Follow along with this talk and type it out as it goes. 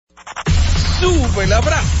sube la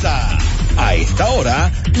brasa. A esta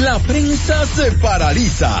hora, la prensa se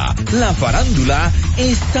paraliza. La farándula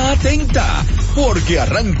está atenta porque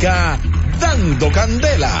arranca Dando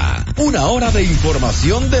Candela. Una hora de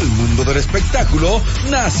información del mundo del espectáculo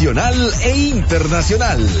nacional e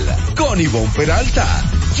internacional. Con Ivonne Peralta,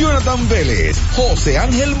 Jonathan Vélez, José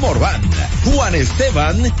Ángel Morván, Juan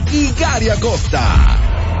Esteban y Gary Acosta.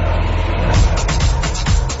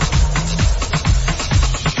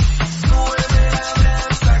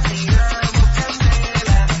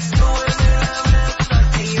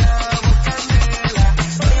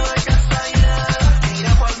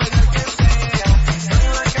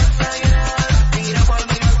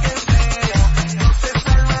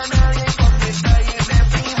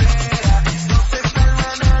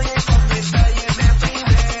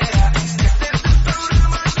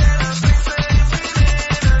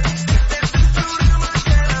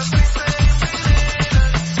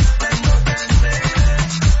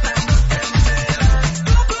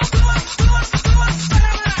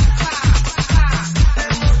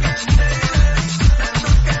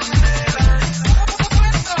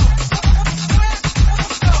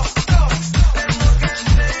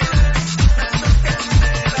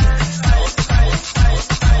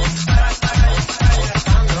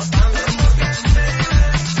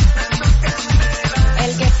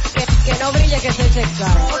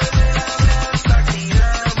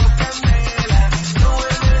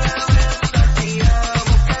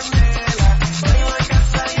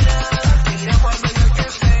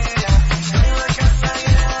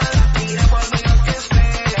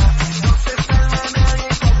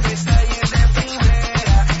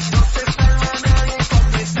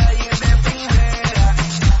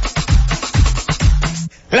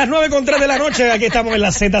 Las 9:03 de la noche, aquí estamos en la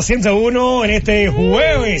Z101 en este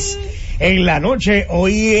jueves en la noche.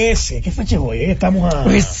 Hoy es, ¿qué fecha es hoy? Estamos a...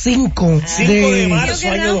 Pues 5 de marzo,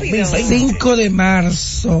 año 2020. 5 de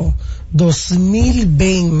marzo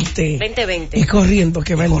 2020. 2020. Y corriendo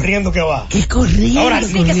que va. Corriendo que va. Y corriendo. Ahora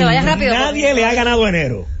sí, que se vaya rápido. Nadie le ha ganado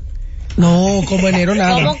enero. No, como enero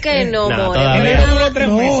nada. ¿Cómo que no, More? Enero duró 3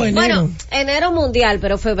 meses. Enero. Bueno, enero mundial,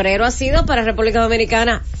 pero febrero ha sido para República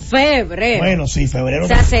Dominicana febrero. Bueno, sí, febrero. O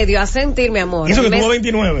sea, se dio a sentir, mi amor. Eso que tuvo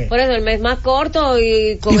 29. Por eso, el mes más corto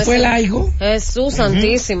y con fue largo. Jesús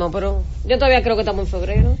santísimo, pero yo todavía creo que estamos en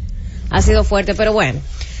febrero. Ha sido fuerte, pero bueno.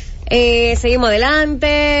 Seguimos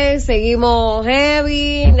adelante, seguimos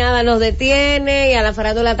heavy, nada nos detiene y a la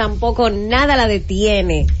farándula tampoco nada la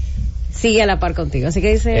detiene. Sigue a la par contigo, así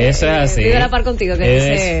que dice, eso es así. Sigue a la par contigo, que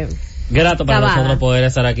dice grato para Cabada. nosotros poder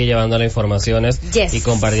estar aquí llevando las informaciones y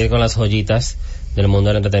compartir con las joyitas del mundo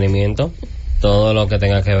del entretenimiento todo lo que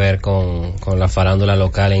tenga que ver con la farándula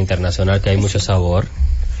local e internacional, que hay mucho sabor.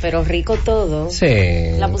 Pero rico todo. Sí.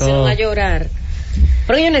 La pusieron todo. a llorar.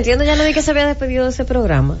 Pero yo no entiendo, ya no vi que se había despedido de ese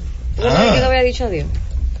programa. Yo no vi que había dicho adiós.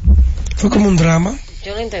 Fue como un drama.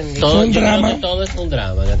 Yo no entendí. Todo, un yo drama. creo que todo es un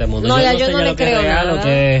drama en este mundo. No, ya yo no sé le lo que creo es real nada. o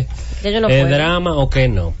que Ya yo no es puedo. drama o que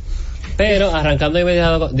no. Pero arrancando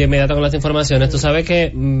de inmediato con las informaciones, tú sabes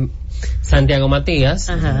que Santiago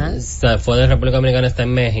Matías fue de República Dominicana, está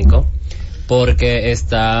en México, porque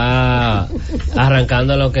está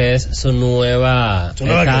arrancando lo que es su nueva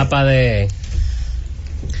etapa de...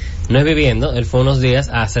 No es viviendo, él fue unos días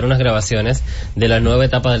a hacer unas grabaciones de la nueva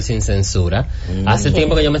etapa del Sin Censura. Hace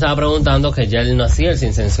tiempo que yo me estaba preguntando que ya él no hacía el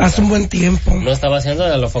Sin Censura. Hace un buen tiempo. No estaba haciendo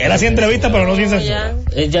de los focos. Él hacía entrevistas, pero no sin censura.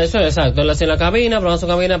 Ya eso es exacto, él hacía en la cabina, probando su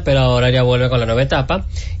cabina, pero ahora ya vuelve con la nueva etapa.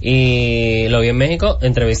 Y lo vi en México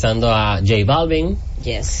entrevistando a J Balvin.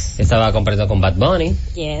 Yes. Estaba compartiendo con Bad Bunny.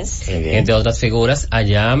 Yes. Entre otras figuras.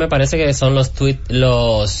 Allá me parece que son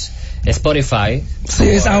los Spotify. Sí,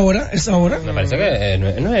 es ahora. Me parece que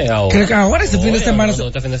no es ahora. Creo que ahora, este fin de semana.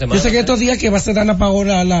 Este fin de semana. Yo sé que estos días que va a ser Ana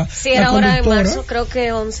Paola la Sí, era ahora de conductora. marzo, creo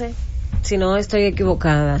que 11. Si no estoy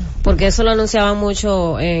equivocada, porque eso lo anunciaban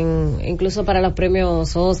mucho incluso para los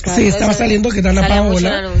premios Oscar. Sí, estaba saliendo que Dana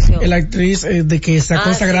Paola, la actriz de que se ha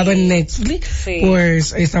consagrado en Netflix,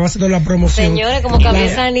 pues estaba haciendo la promoción. Señores, como cambió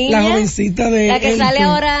esa niña, la jovencita de la que Elton. sale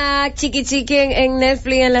ahora Chiqui en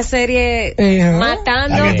Netflix en la serie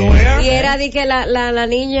Matando, y era de que la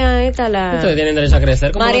niña esta, ustedes tienen derecho a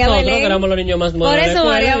crecer como María nosotros, Belén. que éramos los niños más Por modernos. eso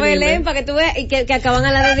María Belén, para que tú veas, y que acaban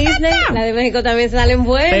a la de Disney, la de México también salen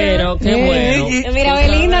buenas. Pero qué bueno. Mira,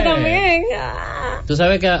 Belinda también. Tú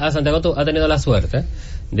sabes que a Santiago ha tenido la suerte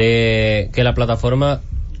de que la plataforma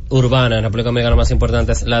urbana en República Dominicana más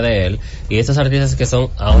importante es la de él, y estos artistas que son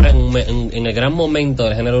ahora en el gran momento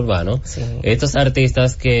del género urbano, estos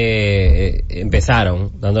artistas que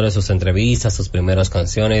empezaron dándole sus entrevistas, sus primeras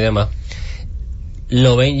canciones y demás,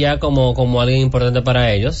 lo ven ya como alguien importante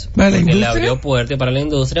para ellos, porque le abrió puertas para la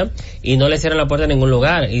industria y no le cierran la puerta en ningún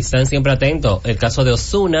lugar y están siempre atentos. El caso de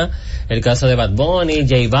Ozuna, el caso de Bad Bunny,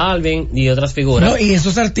 J Balvin y otras figuras. No, y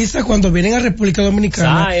esos artistas cuando vienen a República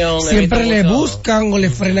Dominicana Zion, siempre le buscan o le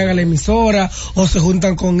frenan a la emisora o se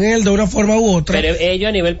juntan con él de una forma u otra. Pero ellos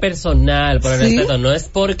a nivel personal, por el respeto, no es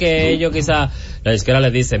porque ellos quizá la disquera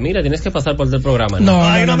les dice, mira, tienes que pasar por el programa. No,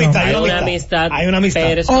 hay una amistad, hay una amistad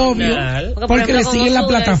personal. Obvio, porque le siguen la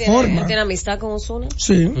plataforma. ¿Tiene amistad con Ozuna?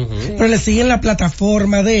 Sí, pero le siguen la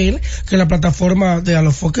plataforma de él, que es la plataforma de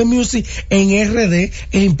Alofoque Music en RD.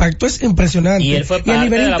 El impacto es impresionante. Y él fue parte a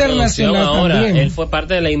nivel de la internacional ahora, también. él fue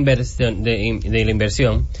parte de la inversión de la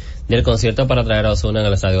inversión del concierto para traer a Ozuna en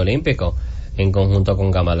el Estadio Olímpico en conjunto con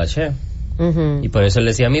Gamalache. Y por eso él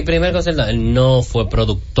decía, mi primer concierto, él no fue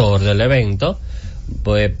productor del evento,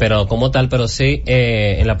 pues, pero como tal, pero sí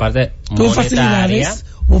en la parte monetaria.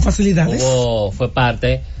 ¿Hubo facilidades? Fue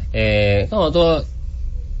parte, todo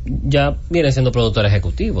ya viene siendo productor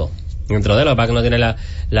ejecutivo. Dentro de lo que no tiene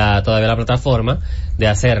todavía la plataforma de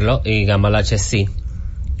hacerlo, y Gamalache sí.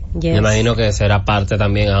 Me imagino que será parte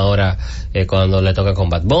también ahora cuando le toque con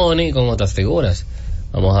Bad Bunny y con otras figuras.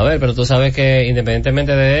 Vamos a ver, pero tú sabes que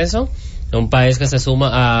independientemente de eso, un país que se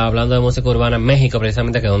suma hablando de música urbana, México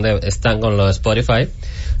precisamente, que es donde están con los Spotify,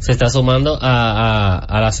 se está sumando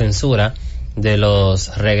a la censura de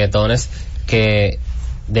los reggaetones que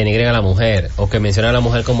denigren a la mujer o que mencionan a la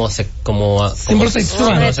mujer como símbolo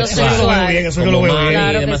sexual. Eso yo lo veo bien.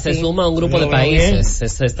 Y además se suma a un grupo de países,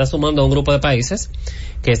 se está sumando a un grupo de países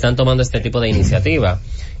que están tomando este tipo de iniciativa.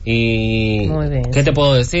 Y ¿qué te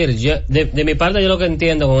puedo decir? Yo de mi parte, yo lo que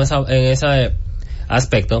entiendo en ese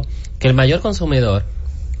aspecto, que el mayor consumidor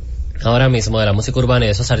ahora mismo de la música urbana y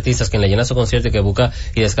de esos artistas que le llenan su concierto y que busca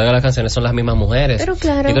y descarga las canciones son las mismas mujeres. Pero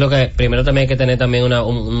claro. Yo creo que primero también hay que tener también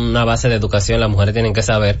una base de educación. Las mujeres tienen que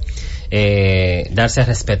saber darse a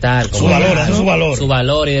respetar su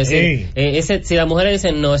valor y decir, si las mujeres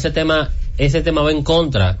dicen no, ese tema va en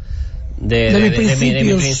contra de mi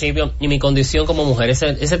principio y mi condición como mujer,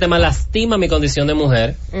 ese tema lastima mi condición de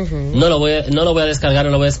mujer, no lo voy a descargar,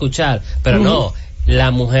 no lo voy a escuchar, pero no,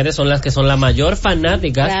 las mujeres son las que son la mayor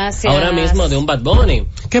fanáticas ahora mismo de un Bad Bunny,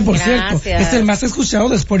 que por cierto es el más escuchado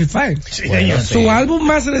de Spotify. Su álbum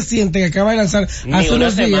más reciente que acaba de lanzar hace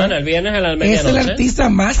unos días, el viernes a la medianoche, es el artista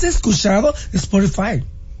más escuchado de Spotify.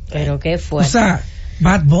 Pero qué fuerte. O sea,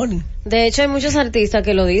 Bad Bunny. De hecho, hay muchos artistas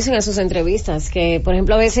que lo dicen en sus entrevistas, que por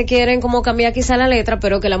ejemplo a veces quieren como cambiar quizá la letra,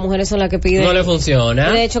 pero que las mujeres son las que piden. No le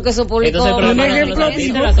funciona. De hecho, que su público...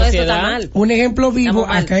 Un ejemplo vivo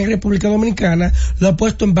acá en República Dominicana lo ha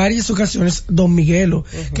puesto en varias ocasiones Don Miguelo,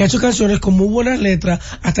 que ha hecho canciones con muy buenas letras,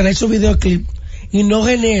 hasta le ha hecho videoclip, y no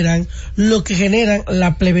generan lo que generan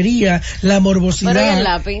la plebería, la morbosidad. Pero ¿y el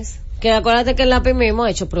lápiz? Que acuérdate que el lápiz mismo ha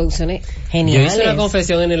hecho producciones geniales. Yo hice una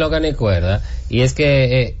confesión en Ni Loca Ni Cuerda, y es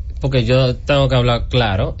que porque yo tengo que hablar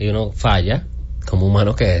claro y uno falla como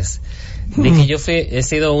humano que es, de que yo he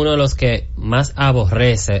sido uno de los que más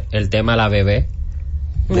aborrece el tema La Bebé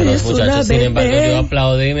de los muchachos. Sin embargo, yo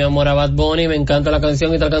aplaudí mi amor a Bad Bunny, me encanta la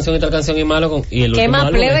canción y tal canción y tal canción y malo y el ¿qué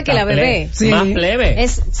más plebe que La Bebé? Sí. Más plebe.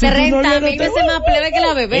 Es 30.000 veces más plebe que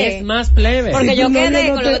La Bebé. Es más plebe. Porque yo quedé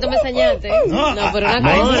con lo que tú me enseñaste. No, pero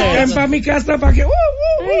una cosa. Ven para mi casa para que...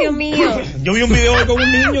 Ay, Dios mío. Yo vi un video hoy con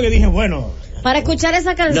un niño que dije, bueno... Para escuchar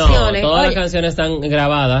esas canciones. No, todas las canciones están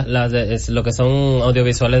grabadas, lo que son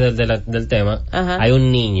audiovisuales del tema. Ajá. Hay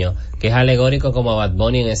un niño que es alegórico como Bad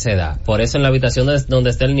Bunny en esa edad. Por eso en la habitación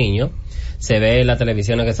donde está el niño, se ve las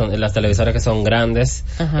televisiones las televisoras que son grandes.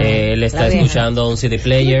 Él está escuchando un CD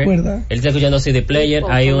player. Él está escuchando un CD player.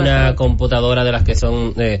 Hay una computadora de las que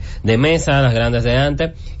son de mesa, las grandes de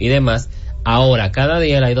antes y demás. Ahora, cada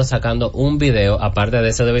día él ha ido sacando un video, aparte de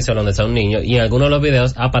ese audiovisual donde está un niño, y en algunos de los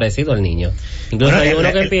videos ha aparecido el niño. Incluso hay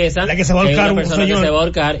uno que empieza, hay una persona que se va a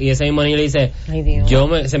ahorcar, y ese mismo niño le dice,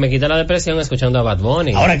 se me quita la depresión escuchando a Bad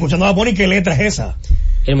Bunny. Ahora, escuchando a Bad Bunny, ¿qué letra es esa?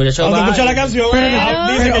 El muchacho cuando escucha la canción,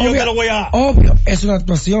 dice que yo te lo voy a... Obvio, es una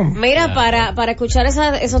actuación. Mira, para escuchar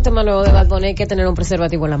esos temas nuevos de Bad Bunny hay que tener un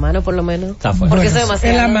preservativo en la mano, por lo menos. Está fuerte. Porque eso es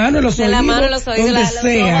demasiado. En la mano, en los oídos, donde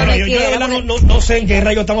sea. Yo de verdad no sé en qué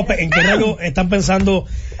rayo están pensando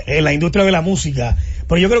la industria de la música.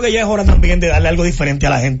 Pero yo creo que ya es hora también de darle algo diferente a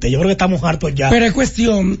la gente. Yo creo que estamos hartos ya. Pero es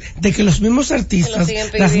cuestión de que los mismos artistas,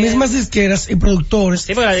 las mismas disqueras y productores,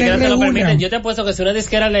 sí, porque la disquera te lo permiten. Yo te apuesto que si una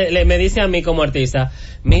disquera me dice a mí como artista,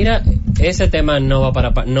 mira, ese tema no va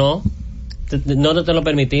para... No, no te lo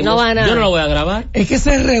permitimos. No van a. Yo no lo voy a grabar. Es que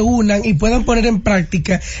se reúnan y puedan poner en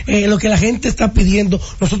práctica lo que la gente está pidiendo.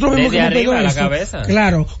 Nosotros vemos desde que arriba a la cabeza.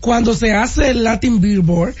 Claro, cuando se hace el Latin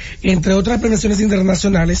Billboard, entre otras premiaciones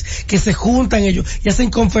internacionales, que se juntan ellos y hacen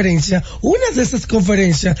conferencias, una de esas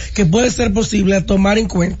conferencias que puede ser posible tomar en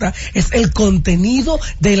cuenta es el contenido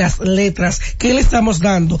de las letras. ¿Qué le estamos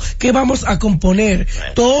dando? ¿Qué vamos a componer?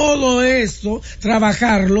 Todo eso,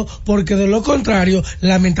 trabajarlo, porque de lo contrario,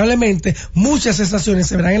 lamentablemente, muchas estaciones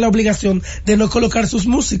se verán en la obligación de no colocar sus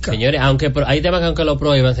músicas. Señores, hay temas que aunque lo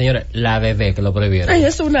prohíban, señores, la bebé que lo prohibieron. Ay,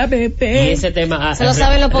 es una bebé. Y ese tema se lo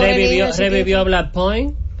saben los pobres niños, revivió a Black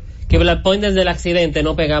Point, que Black Point desde el accidente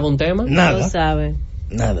no pegaba un tema. Nada. Lo saben.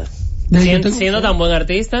 Nada. Siendo tan buen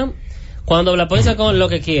artista, cuando Black Point sacó Lo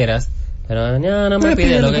que quieras, pero no me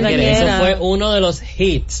pide lo que quieras. Eso fue uno de los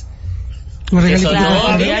hits. Que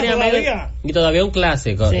sonó diariamente, y todavía un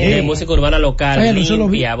clásico de música urbana local,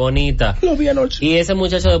 limpia, bonita. Lo vi anoche. Y ese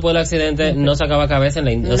muchacho después del accidente no sacaba cabeza en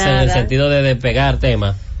el sentido de pegar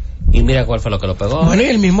temas. Y mira cuál fue lo que lo pegó. Bueno, y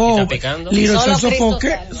el mismo Liro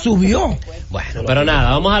Sofoque subió. Bueno, pero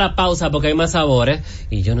nada, vamos a la pausa porque hay más sabores.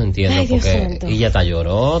 Y yo no entiendo por qué. Y ya está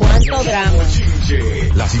lloró. ¿Cuánto drama?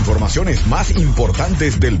 Las informaciones más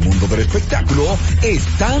importantes del mundo del espectáculo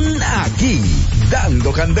están aquí.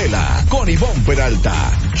 Dando Candela con Ivonne Peralta,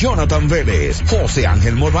 Jonathan Vélez, José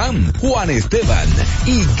Ángel Morván, Juan Esteban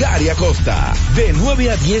y Gary Acosta. De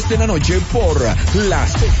 9 a 10 de la noche por la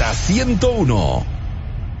Z101.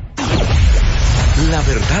 La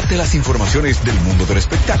verdad de las informaciones del mundo del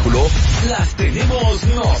espectáculo las tenemos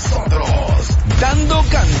nosotros. Dando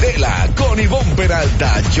Candela con Ivonne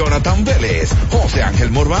Peralta, Jonathan Vélez, José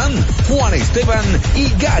Ángel Morván, Juan Esteban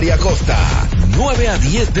y Gary Acosta. 9 a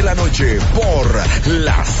 10 de la noche por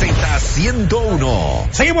la Z101.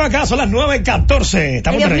 Seguimos acá, son las 9:14.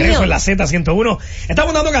 Estamos de regreso en la Z101.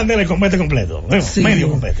 Estamos dando Candela el combate completo. Sí.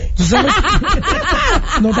 Medio combate.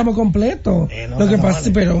 No estamos completos. Lo que pasa es,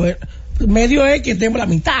 pero medio es que tenemos la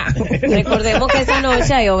mitad. Recordemos que esa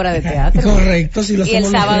noche hay obra de teatro. Correcto, si lo y el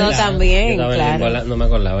sábado también, claro. No me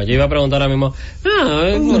acordaba. Yo iba a preguntar ahora mismo.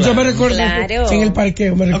 Yo me recuerdo en el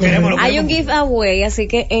parqueo. Hay un giveaway, así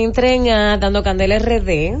que entren a Dando Candela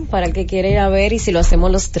RD para el que quiera ir a ver y si lo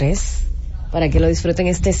hacemos los tres, para que lo disfruten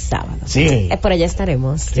este sábado. Sí. Por allá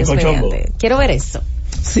estaremos. Sí, quiero ver esto.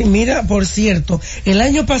 Sí, mira, por cierto, el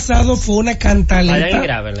año pasado fue una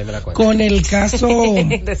cantaleta con el caso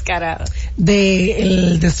descarado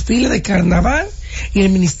del desfile de carnaval y el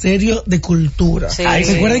Ministerio de Cultura. Sí,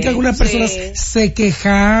 recuerden que algunas personas se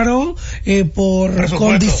quejaron por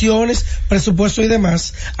condiciones, presupuesto y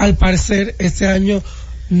demás. Al parecer, este año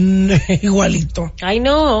igualito. Ay,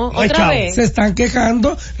 no, otra vez. Se están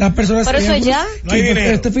quejando las personas. Por eso ya.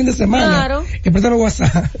 Este fin de semana. Claro. Préstame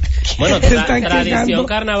WhatsApp. Bueno, Tradición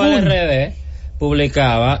Carnaval RD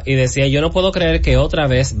publicaba y decía: yo no puedo creer que otra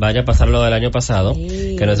vez vaya a pasar lo del año pasado,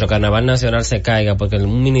 que nuestro carnaval nacional se caiga porque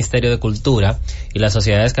un Ministerio de Cultura y las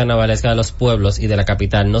sociedades carnavalescas de los pueblos y de la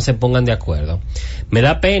capital no se pongan de acuerdo. Me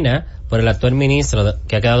da pena por el actual ministro,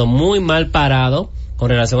 que ha quedado muy mal parado con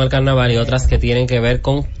relación al carnaval y otras que tienen que ver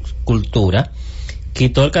con cultura.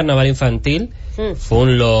 Quitó el carnaval infantil, fue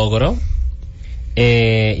un logro.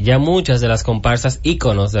 Ya muchas de las comparsas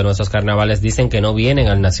íconos de nuestros carnavales dicen que no vienen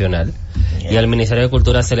al nacional, y al Ministerio de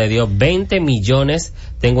Cultura se le dio 20 millones,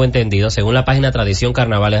 tengo entendido, según la página Tradición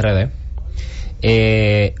Carnaval RD,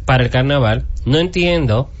 para el carnaval. No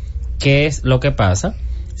entiendo qué es lo que pasa.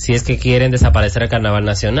 Si es que quieren desaparecer el carnaval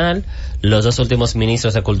nacional, los dos últimos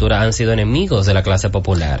ministros de cultura han sido enemigos de la clase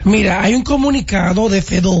popular. Mira, hay un comunicado de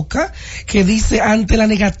FEDOCA que dice: ante la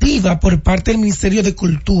negativa por parte del Ministerio de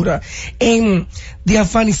Cultura en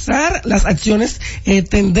diafanizar las acciones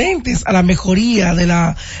tendentes a la mejoría de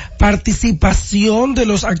la participación de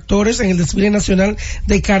los actores en el desfile nacional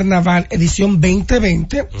de carnaval edición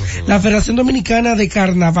 2020, la Federación Dominicana de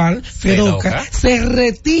Carnaval, FEDOCA, se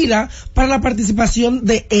retira para la participación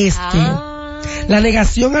de la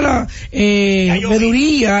negación a la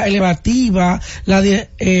veeduría elevativa, la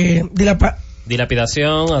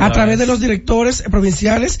dilapidación a través de los directores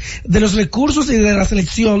provinciales de los recursos y de la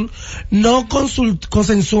selección no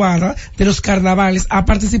consensuada de los carnavales a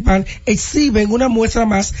participar, exhiben una muestra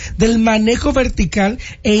más del manejo vertical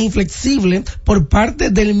e inflexible por parte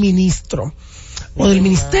del ministro o del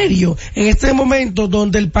ministerio en este momento,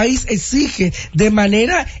 donde el país exige de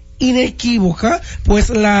manera inequívoca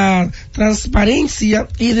pues la transparencia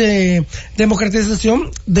y de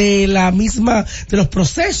democratización de la misma, de los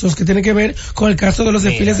procesos que tienen que ver con el caso de los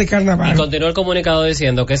desfiles de carnaval. Y continúa el comunicado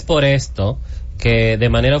diciendo que es por esto que de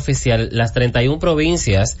manera oficial las 31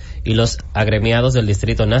 provincias y los agremiados del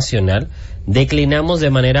Distrito Nacional declinamos de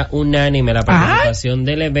manera unánime la participación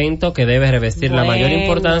del evento que debe revestir la mayor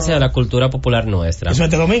importancia de la cultura popular nuestra,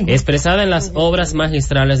 expresada en las obras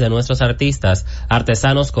magistrales de nuestros artistas,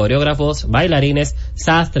 artesanos, coreógrafos, bailarines,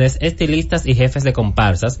 sastres, estilistas y jefes de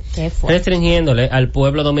comparsas, restringiéndole al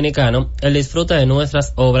pueblo dominicano el disfrute de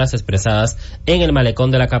nuestras obras expresadas en el malecón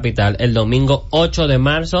de la capital el domingo 8 de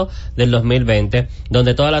marzo del 2020,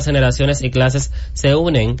 donde todas las generaciones y clases se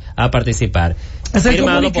unen a participar.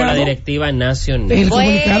 Firmado por la directiva nacional. El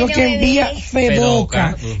comunicado que envía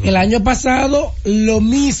FEDOCA. El año pasado lo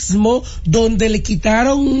mismo, donde le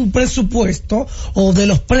quitaron un presupuesto o de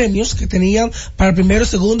los premios que tenían para el primero,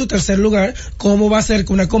 segundo y tercer lugar. ¿Cómo va a ser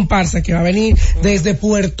que una comparsa que va a venir desde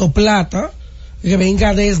Puerto Plata, que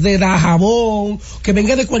venga desde Dajabón, que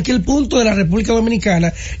venga de cualquier punto de la República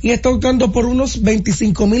Dominicana y está optando por unos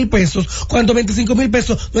 25,000 pesos, cuando 25,000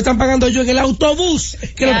 pesos no están pagando yo en el autobús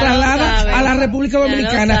que lo traslada a la República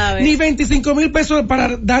Dominicana, ni 25,000 pesos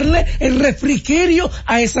para darle el refrigerio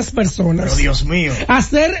a esas personas? Pero Dios mío.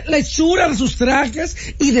 Hacer la hechura de sus trajes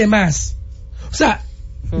y demás. O sea,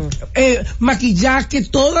 maquillaje,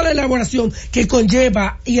 toda la elaboración que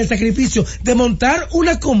conlleva y el sacrificio de montar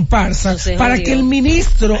una comparsa para que el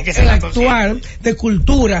ministro, el actual de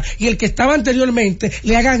Cultura y el que estaba anteriormente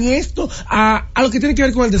le hagan esto a lo que tiene que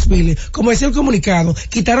ver con el desfile. Como decía el comunicado,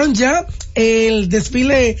 quitaron ya el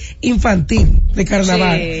desfile infantil de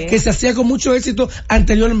carnaval que se hacía con mucho éxito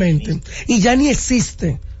anteriormente y ya ni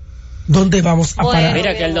existe. ¿Dónde vamos a parar?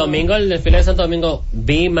 Mira que el domingo, el desfile de Santo Domingo,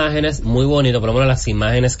 vi imágenes muy bonitas, por lo menos las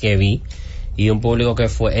imágenes que vi, y un público que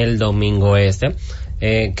fue el domingo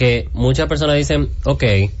que muchas personas dicen,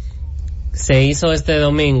 okay, se hizo este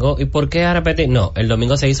domingo, ¿y por qué a repetir? No, el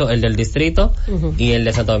domingo se hizo el del distrito y el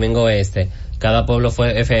de Santo Domingo Este. Cada pueblo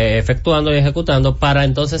fue efectuando y ejecutando para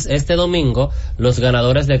entonces este domingo los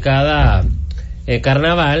ganadores de cada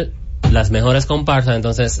carnaval, las mejores comparsas,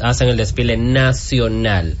 entonces hacen el desfile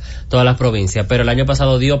nacional, todas las provincias. Pero el año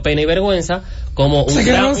pasado dio pena y vergüenza, como un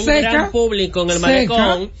gran público en el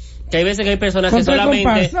malecón, que hay veces que hay personas que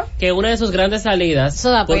solamente, que una de sus grandes salidas,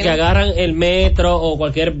 porque agarran el metro o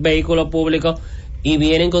cualquier vehículo público y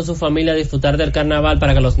vienen con su familia a disfrutar del carnaval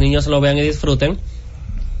para que los niños lo vean y disfruten.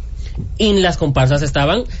 Y las comparsas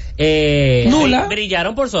estaban nula,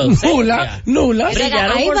 brillaron por su ausencia. Nula.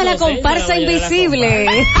 Ahí va la comparsa invisible.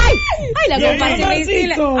 Ay, la comparsa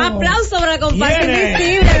invisible. Aplauso para la comparsa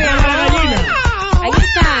invisible, mi amor. Ahí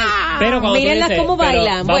está. Pero mírenlas cómo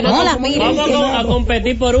bailan. Bueno, no las miren. Vamos a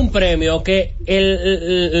competir por un premio que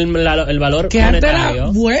el valor que monetario antes era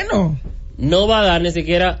bueno. No va a dar ni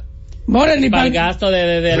siquiera para el gasto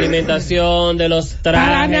de alimentación, de los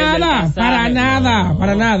trajes, para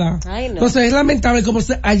nada. Ay, no. Entonces es lamentable como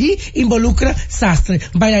allí involucra sastre,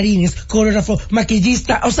 bailarines, coreógrafos,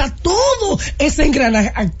 maquillistas, o sea, todo ese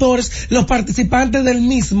engranaje, actores, los participantes del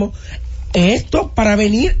mismo, esto para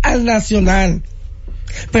venir al nacional.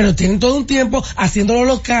 Pero tienen todo un tiempo haciéndolo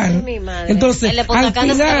local. Entonces, al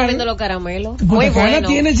final, los caramelos. Punta Cana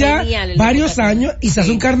tiene ya varios años y se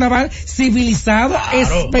hace un carnaval civilizado,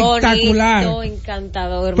 espectacular. Bonito,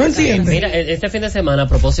 encantador. ¿No entiendes? Mira, este fin de semana, a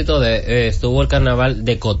propósito de, estuvo el carnaval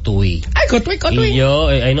de Cotuí. Ay, Cotuí. Y yo,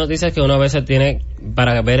 hay noticias que uno a veces tiene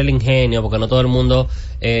para ver el ingenio, porque no todo el mundo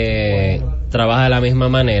trabaja de la misma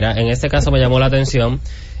manera. En este caso me llamó la atención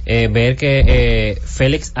ver que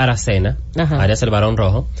Félix Aracena, alias el Barón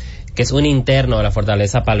Rojo, que es un interno de la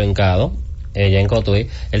Fortaleza Palo Hincado, ya en Cotuí,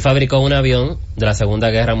 él fabricó un avión de la Segunda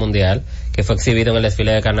Guerra Mundial que fue exhibido en el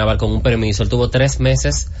desfile de carnaval con un permiso. Él tuvo 3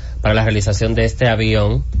 meses para la realización de este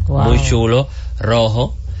avión, muy chulo,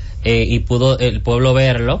 rojo, y pudo el pueblo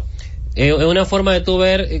verlo. Es una forma de tú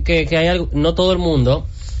ver que hay algo, no todo el mundo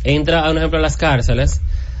entra, por ejemplo, a las cárceles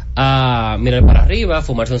a mirar para arriba,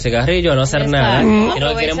 fumarse un cigarrillo, a no hacer nada, sino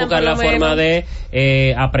que quieren buscar la forma de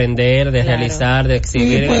aprender, de realizar, de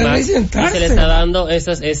exhibir y demás, y se le está dando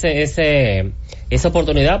esa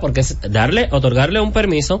oportunidad, porque es otorgarle un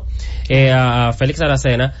permiso a Félix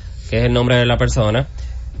Aracena, que es el nombre de la persona,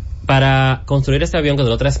 para construir este avión que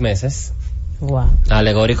duró 3 meses.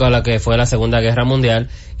 Alegórico a lo que fue la Segunda Guerra Mundial,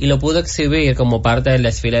 y lo pudo exhibir como parte del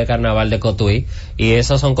desfile de carnaval de Cotuí, y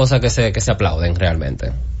eso son cosas que se aplauden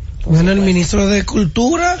realmente. Bueno, el ministro de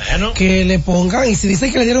Cultura, que le pongan, y se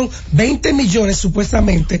dice que le dieron 20 millones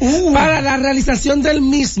supuestamente para la realización del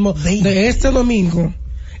mismo de este domingo,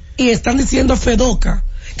 y están diciendo FEDOCA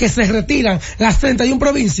que se retiran las 31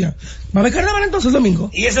 provincias. ¿Va a haber carnaval entonces el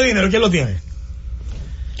domingo? ¿Y ese dinero quién lo tiene?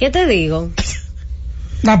 ¿Qué te digo?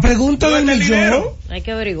 La pregunta del millón. Hay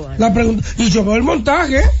que averiguar. La pregunta, y yo veo el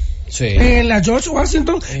montaje. Sí. En la George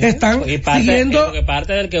Washington están siguiendo. Porque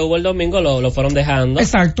parte del que hubo el domingo lo fueron dejando.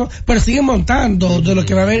 Exacto, pero siguen montando de lo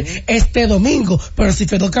que va a haber este domingo. Pero si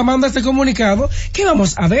Fedoca manda este comunicado, ¿qué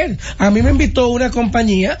vamos a ver? A mí me invitó una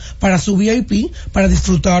compañía para su VIP para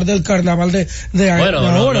disfrutar del carnaval de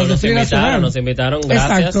ahora, nos invitaron,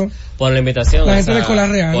 gracias por la invitación. La gente de Cola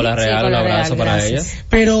Real. Cola Real, sí, un abrazo para ellos.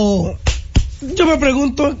 Pero yo me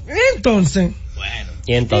pregunto, entonces. Bueno.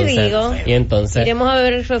 Y entonces. Iremos a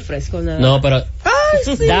beber el refresco. No, pero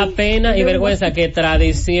da pena y vergüenza que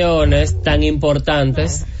tradiciones tan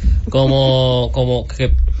importantes como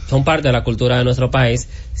que son parte de la cultura de nuestro país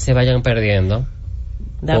se vayan perdiendo.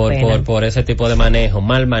 Por ese tipo de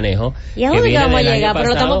mal manejo. ¿Y a dónde vamos a llegar? Pero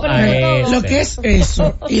lo estamos perdiendo todo. Lo que es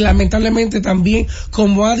eso, y lamentablemente también,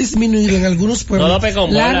 como ha disminuido en algunos pueblos,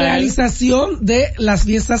 la realización de las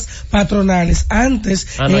fiestas patronales.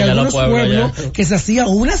 Antes, en algunos pueblos, que se hacía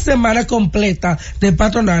una semana completa de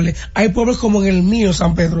patronales, hay pueblos como en el mío,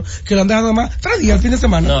 San Pedro, que lo han dejado más 3 días al fin de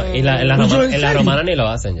semana. No, y en la romana ni lo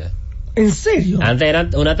hacen ya. ¿En serio? Antes era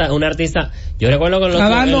una artista, yo recuerdo que en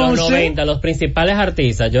los 90, los principales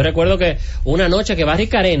artistas, yo recuerdo que una noche que va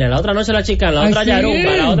Ricarena, la otra noche la Chicana, la otra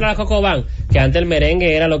Yarumba, la otra la Cocobán, que antes el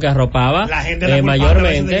merengue era lo que arropaba la gente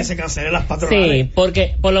mayormente. De que se cancelen las patronales. Sí,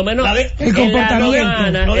 porque por lo menos el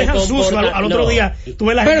comportamiento no dejan sucio al otro día. Tú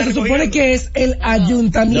ves la pero se supone que es el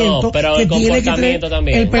ayuntamiento pero que el tiene que tener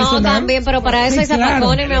también. El personal. No, también, pero para eso hay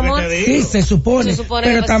zapacones, mi amor. Sí, se supone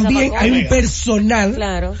pero también hay un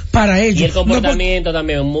personal para ellos. Y el comportamiento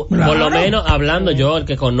también, por lo menos hablando yo, el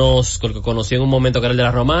que conocí en un momento que era el de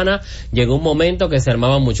la romana, llegó un momento que se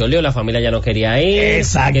armaba mucho lío, la familia ya no quería ir.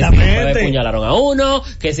 Exactamente. Que si apuñalaron a uno,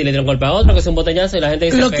 que si le dieron golpe a otro, que si un botellazo y la gente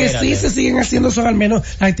dice lo que sí se siguen haciendo son al menos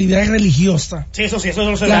las actividades religiosas. Sí, eso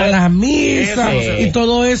no se las misas y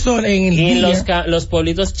todo eso en el y día. los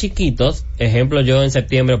pueblitos chiquitos, ejemplo, yo en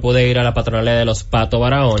septiembre pude ir a la patronalidad de los Pato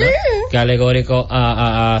Barahona, que es alegórico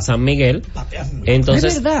a San Miguel.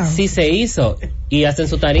 Entonces sí se hizo y hacen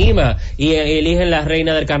su tarima y eligen la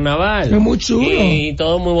reina del carnaval. Es muy chulo. Y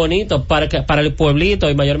todo muy bonito para el pueblito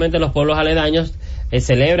y mayormente los pueblos aledaños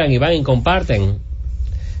celebran y van y comparten.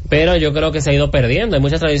 Pero yo creo que se ha ido perdiendo, hay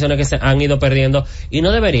muchas tradiciones que se han ido perdiendo y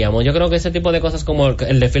no deberíamos. Yo creo que ese tipo de cosas como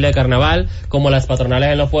el desfile de carnaval, como las patronales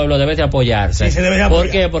en los pueblos, debe de apoyarse. Sí, se debe de apoyar.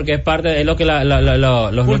 ¿Por qué? Porque es parte de lo que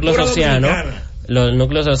los núcleos sociales, los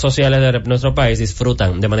núcleos sociales de nuestro país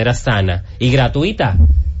disfrutan de manera sana y gratuita,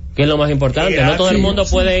 que es lo más importante. No todo el mundo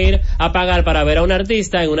puede ir a pagar para ver a un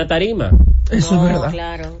artista en una tarima. Eso es verdad.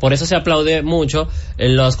 Claro. Por eso se aplaude mucho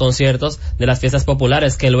en los conciertos de las fiestas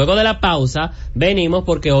populares, que luego de la pausa venimos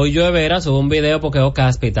porque hoy yo Vera subo un video porque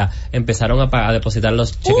Cáspita empezaron a depositar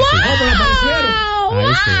los chequecitos. ¡Wow!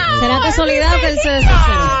 ¿Será casualidad que él se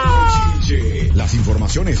decepcionó? Las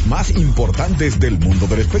informaciones más importantes del mundo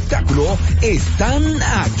del espectáculo están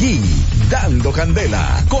aquí, dando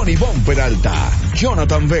candela, con Ivonne Peralta,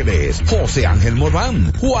 Jonathan Vélez, José Ángel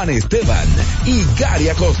Morván, Juan Esteban y Gary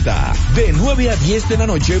Acosta, de 9 a 10 de la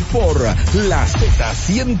noche por la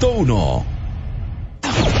Z101.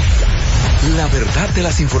 La verdad de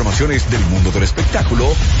las informaciones del mundo del espectáculo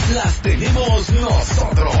las tenemos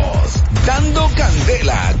nosotros. Dando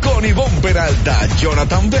candela con Ivonne Peralta,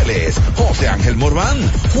 Jonathan Vélez, José Ángel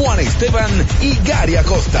Morván, Juan Esteban y Gary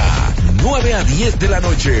Acosta. 9 a 10 de la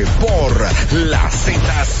noche por la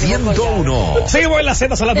Z101. Seguimos en la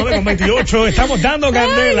Z, son las 9:28. Estamos dando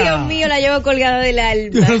candela. Ay, Dios mío, la llevo colgada del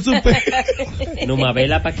alma.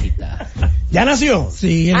 Numabela Paquita. ¿Ya nació?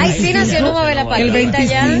 Sí. Ay, sí nació Numabela Paquita. El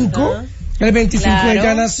 25. El 25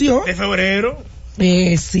 ella nació. De febrero.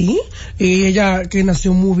 Sí, y ella que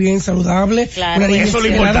nació muy bien, saludable, una niña eso es lo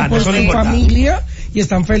esperada importante, por eso su es lo importante. familia y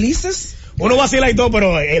están felices. Uno vacila y todo,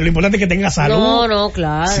 pero lo importante es que tenga salud. No,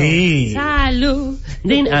 claro. Sí. Salud. El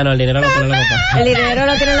dinero lo pone la papá. El dinero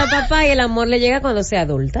lo tiene la papá y el amor le llega cuando sea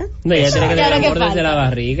adulta. No, ella tiene que tener Claro que amor desde falta. la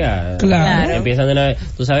barriga. Claro. Empiezan de una vez.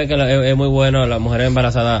 Tú sabes que es muy bueno, las mujeres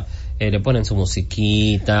embarazadas le ponen su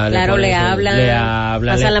musiquita, Claro, le hablan,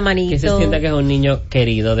 pasan la manito. Que se sienta que es un niño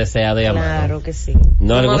querido, deseado y amado. Claro que sí.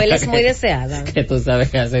 No, Numabela es muy deseada. Que tú sabes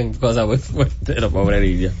que hacen cosas muy fuertes, los pobres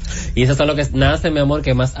niños. Y eso es lo que nace, mi amor,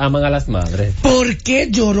 que más aman a las madres. ¿Por qué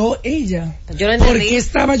lloró ella? Yo no ¿Por entendí. qué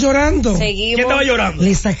estaba llorando? Seguimos. ¿Quién estaba llorando?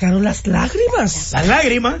 Le sacaron las lágrimas. Las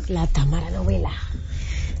lágrimas. La Tamara novela.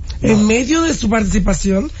 En medio de su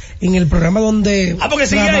participación en el programa donde porque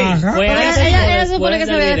sigue ahí. trabaja. Fue Ella supone que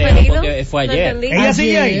se había video, despedido. porque fue ayer. No entendí. Ella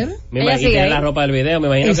sigue ahí. Ayer Y tiene la ropa del video, me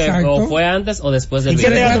imagino. Exacto. Que o fue antes o después del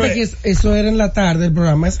video. Que eso era en la tarde, el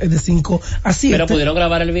programa es de 5 a 7. Pero pudieron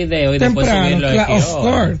grabar el video y después subirlo. Of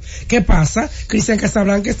course. ¿Qué pasa? Cristian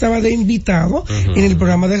Casablanca estaba de invitado en el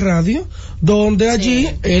programa de radio, donde allí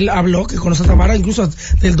él habló que conoce a Tamara incluso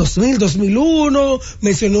del 2000, 2001,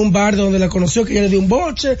 mencionó un bar donde la conoció, que ella le dio un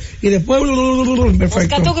boche, y después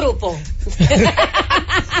perfecto. Busca tu grupo.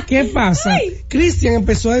 ¿Qué pasa? Cristian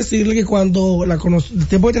empezó a decirle que cuando la conoció, el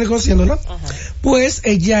tiempo que tiene conociéndola, pues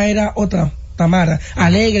ella era otra Tamara,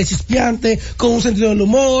 alegre, chispeante, con un sentido del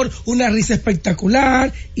humor, una risa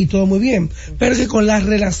espectacular y todo muy bien. Pero que con la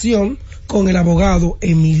relación con el abogado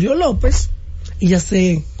Emilio López, ella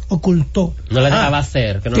se ocultó. No la dejaba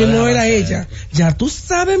hacer. Que no era ella. Ya tú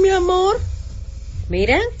sabes, mi amor.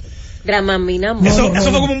 Mira. Dramamina. Eso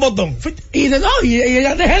fue como un botón. Y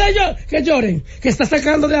ella, déjela que lloren, que está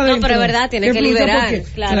sacando de adentro. No, pero es verdad, tiene que liberar.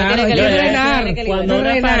 Claro, tiene que liberar. Cuando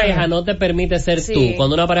una pareja no te permite ser tú,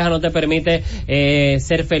 cuando una pareja no te permite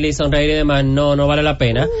ser feliz, sonreír y demás, no vale la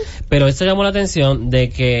pena. Pero esto llamó la atención de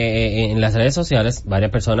que en las redes sociales, varias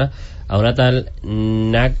personas, a una tal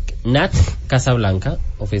Nat Casablanca,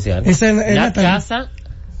 oficial. Nat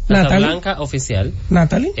Casablanca, oficial.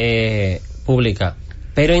 Natalie. Publica.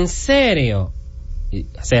 Pero en serio,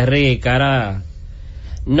 se ríe, cara.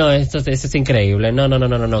 No, esto es increíble.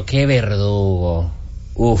 No, qué verdugo.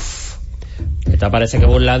 Uf. Esta parece que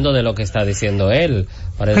burlando de lo que está diciendo él.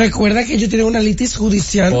 Recuerda que ellos tienen una litis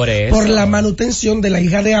judicial por la manutención de la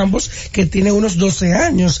hija de ambos, que tiene unos 12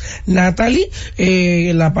 años. Natalie,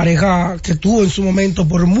 la pareja que tuvo en su momento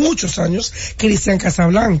por muchos años, Cristian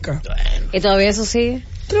Casablanca. ¿Y todavía eso sigue?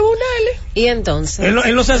 Tribunales. Y entonces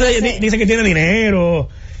él no se hace, dice que tiene dinero.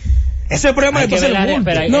 Ese es el problema de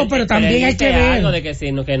pero también hay que ver algo de que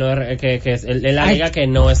él alega que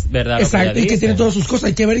no es verdad. Exacto, y que tiene todas sus cosas.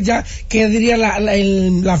 Hay que ver ya qué diría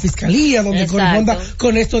la fiscalía, donde corresponda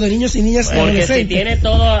con esto de niños y niñas porque si tiene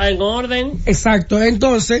todo en orden. Exacto.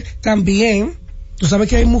 Entonces también tú sabes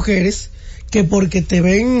que hay mujeres que porque te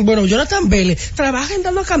ven, Jonathan Vélez, trabajan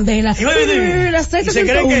dando candela. Las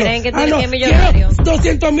 661. Creen que tiene millonario.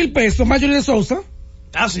 200,000 pesos, Mayoría de Sousa.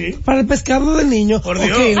 Ah, sí. Para el pescado del niño. Por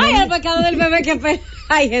Dios. Ay, el pescado del bebé,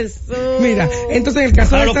 ay, Jesús. Mira, entonces en el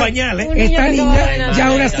caso de los pañales. Esta niña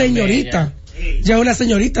ya una señorita. Ya una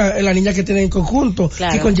señorita, la niña que tiene en conjunto,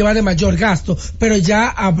 que conlleva de mayor gasto, pero ya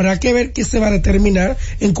habrá que ver qué se va a determinar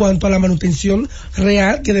en cuanto a la manutención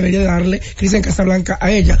real que debería darle Cristian Casablanca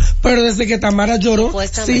a ella. Pero desde que Tamara lloró,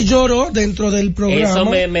 sí lloró dentro del programa. Eso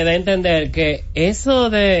me da a entender que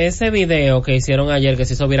eso de ese video que hicieron ayer, que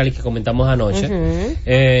se hizo viral y que comentamos anoche,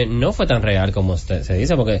 no fue tan real como usted se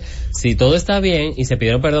dice, porque si todo está bien y se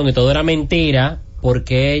pidieron perdón y todo era mentira, ¿por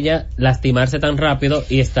qué ella lastimarse tan rápido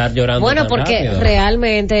y estar llorando tan rápido? Bueno, porque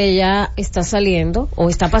realmente ella está saliendo o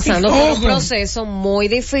está pasando por un proceso muy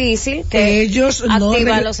difícil que ellos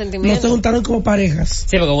activa los sentimientos. No se juntaron como parejas.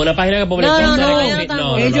 Sí, porque hubo una página que publicó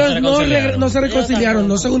ellos no se reconciliaron,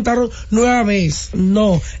 no se juntaron nueva vez,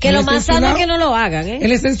 no. Que lo más sano es que no lo hagan,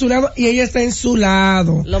 Él está en su lado y ella está en su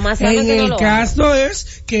lado. Lo más sano es que no lo hagan. En el caso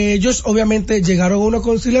es que ellos obviamente llegaron a una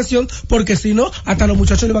conciliación, porque si no, hasta los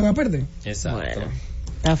muchachos le van a perder. Exacto. Bueno.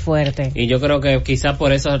 Está fuerte. Y yo creo que quizás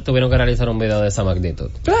por eso tuvieron que realizar un video de esa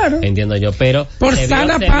magnitud. Claro. Entiendo yo, pero por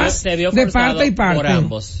sana paz se vio de parte y parte por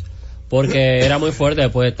ambos. Porque era muy fuerte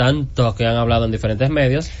después de tantos que han hablado en diferentes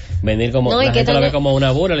medios, venir como, la gente lo ve como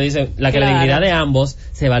una burla, le dicen, la credibilidad de ambos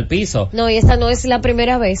se va al piso. No, y esta no es la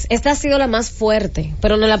primera vez, esta ha sido la más fuerte,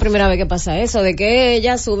 pero no es la primera vez que pasa eso, de que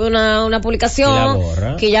ella sube una publicación,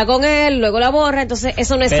 que ya con él, luego la borra, entonces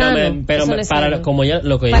eso no es sano. Pero como ella,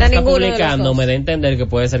 lo que ella está publicando me da a entender que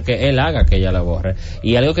puede ser que él haga que ella la borre.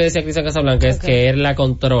 Y algo que decía Cristian Casablanca es que él la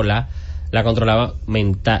controlaba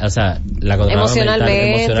mental, o sea, la controlaba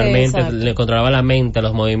emocionalmente, le controlaba la mente,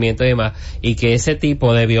 los movimientos y demás, y que ese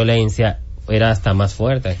tipo de violencia era hasta más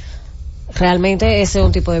fuerte. Realmente ese es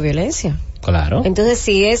un tipo de violencia. Claro. Entonces,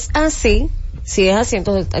 si es así,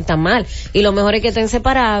 entonces está mal. Y lo mejor es que estén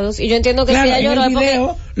separados. Y yo entiendo que si ella lloró en el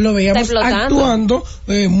video lo veíamos actuando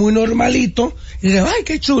muy normalito. Y dice, ay,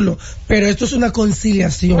 qué chulo. Pero esto es una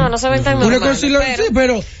conciliación. No se ven tan normal. Una conciliación,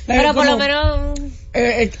 pero por lo menos...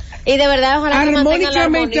 y de verdad, ojalá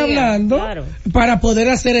armónicamente hablando, para poder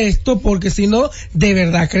hacer esto, porque si no, de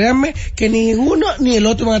verdad, créanme que ni uno ni el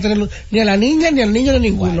otro van a tener, ni a la niña, ni al niño,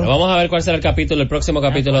 ni ninguno. Bueno, vamos a ver cuál será el próximo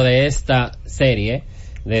capítulo de esta serie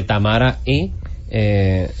de Tamara y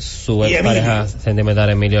su pareja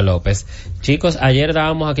sentimental Emilio López. Chicos, ayer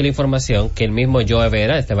dábamos aquí la información que el mismo Joe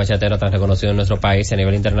Vera, este bachatero tan reconocido en nuestro país a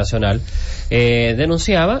nivel internacional,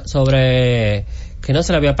 denunciaba sobre que no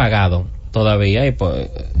se le había pagado todavía y pues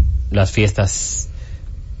las fiestas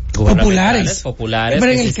populares. Pero en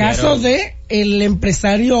el quisieron... caso de el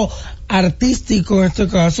empresario artístico, en este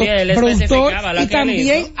caso, sí, productor y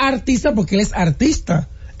también artista, porque él es artista,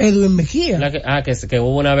 Edwin Mejía. Que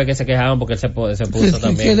hubo una vez que se quejaban porque él se puso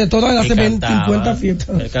también. Que de todas las 50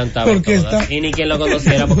 fiestas. Él cantaba y ni quien lo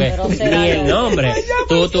conociera porque ni el nombre.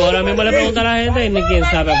 Tú ahora mismo le preguntas a la gente y ni quien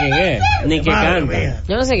sabe quién es, ni que canta.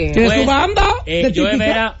 Yo no sé quién es. ¿Tiene su banda? Joe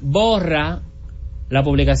Vera borra la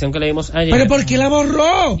publicación que leímos ayer. ¿Pero por qué la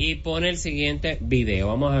borró? Y pone el siguiente video.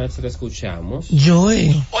 Vamos a ver si lo escuchamos.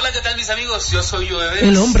 Joe. Hola, ¿qué tal mis amigos? Yo soy Joe Vera.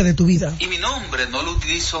 El hombre de tu vida. Y mi nombre no lo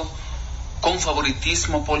utilizo con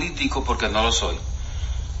favoritismo político porque no lo soy.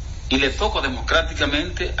 Y le toco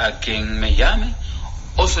democráticamente a quien me llame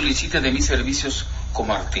o solicite de mis servicios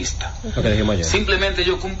como artista. Lo que dijimos ayer. Simplemente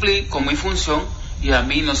yo cumplí con mi función y a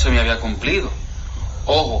mí no se me había cumplido.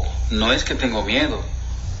 Ojo, no es que tengo miedo,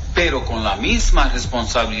 pero con la misma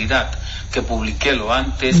responsabilidad que publiqué lo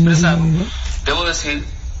antes expresado, debo decir,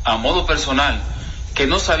 a modo personal, que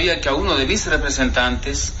no sabía que a uno de mis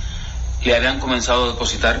representantes le habían comenzado a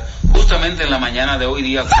depositar justamente en la mañana de hoy,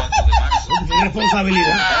 día 4 de marzo.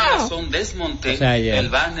 Responsabilidad. Por tal razón desmonté el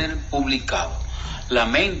banner publicado.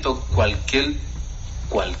 Lamento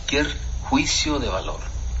cualquier juicio de valor.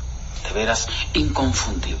 De veras,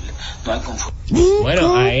 inconfundible. No hay confusión.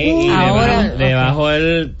 Bueno, ahí debajo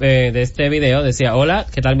de este video decía: hola,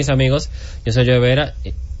 ¿qué tal mis amigos? Yo soy Joe Vera.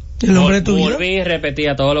 El hombre de tu vida. Volví y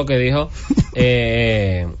repetía todo lo que dijo.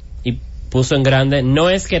 Y puso en grande: no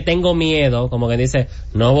es que tengo miedo, como que dice,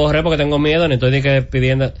 no borré porque tengo miedo, ni estoy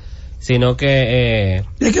pidiendo, sino que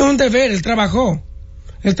es que es un deber, él trabajó.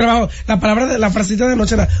 La palabra, la frasita de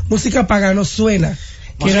noche era música paga no suena.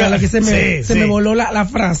 Que era la que se me voló la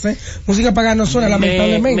frase. Música paga no suena,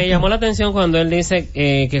 lamentablemente. Me llamó la atención cuando él dice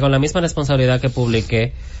que con la misma responsabilidad que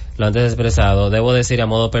publiqué lo antes expresado, debo decir a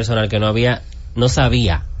modo personal que no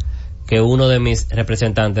sabía que uno de mis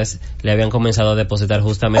representantes le habían comenzado a depositar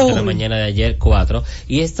justamente en la mañana de ayer 4,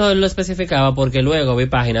 y esto lo especificaba porque luego vi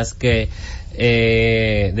páginas que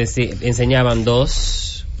enseñaban dos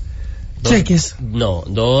cheques. No,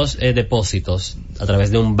 dos depósitos a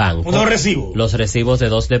través de un banco. Unos recibos. Los recibos de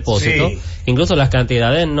 2 depósitos. Sí. Incluso las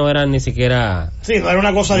cantidades no eran ni siquiera... Sí, no era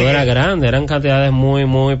una cosa... No era grande, eran cantidades muy,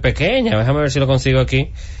 muy pequeñas. Déjame ver si lo consigo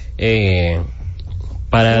aquí.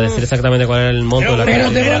 Para decir exactamente cuál era el monto de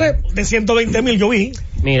la de 120,000 yo vi.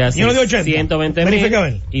 Mira, y uno de 80.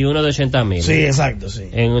 120,000 y uno de 80,000. Sí, exacto, sí.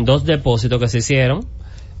 En 2 depósitos que se hicieron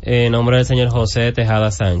en nombre del señor José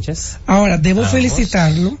Tejada Sánchez. Ahora, debo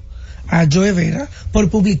felicitarlo a Joe Vera por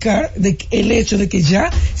publicar el hecho de que ya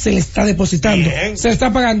se le está depositando. Bien. Se le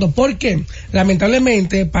está pagando. ¿Por qué?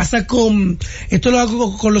 Lamentablemente pasa esto lo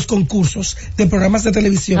hago con los concursos de programas de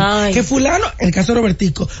televisión. Ay. Que fulano, el caso de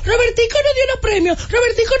Robertico no dio los premios,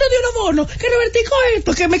 Robertico no dio los bonos, que Robertico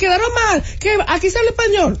esto, que me quedaron mal, que aquí se habla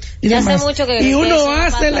español. Y uno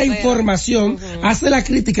hace la información, hace la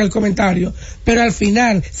crítica, el comentario, pero al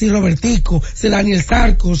final, si Robertico, si Daniel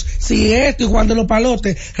Sarcos, si esto y Juan de los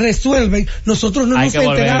Palotes resuelven, nosotros no nos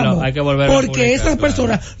enteramos, porque esas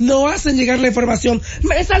personas no hacen llegar la información.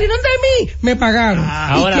 Me salieron de mí, me pagaron.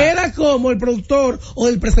 Ahora, y queda como el productor o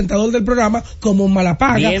el presentador del programa como un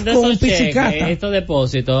malapaga, como un pichicata. Estos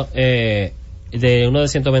depósitos de uno de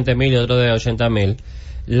 120,000 y otro de 80,000,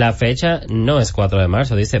 la fecha no es 4 de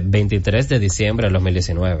marzo, dice 23 de diciembre de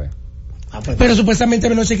 2019. Pero supuestamente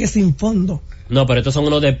me noche que sin fondo. No, pero estos son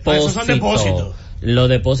unos depósitos. Esos son depósitos. Los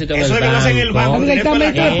depósitos en el banco,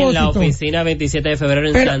 en la oficina 27 de febrero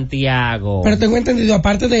en Santiago. Pero tengo entendido,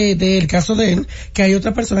 aparte del caso de él, que hay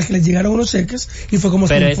otras personas que les llegaron unos cheques y fue como...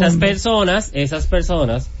 Pero esas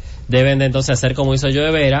personas deben de entonces hacer como hizo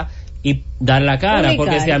Joe Vera y dar la cara,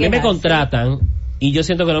 porque si a mí me contratan y yo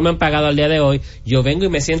siento que no me han pagado al día de hoy, yo vengo y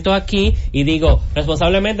me siento aquí y digo,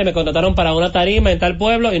 responsablemente me contrataron para una tarima en tal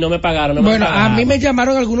pueblo y no me pagaron. Bueno, a mí me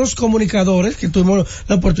llamaron algunos comunicadores que tuvimos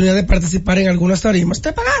la oportunidad de participar en algunas tarimas.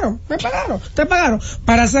 Te pagaron,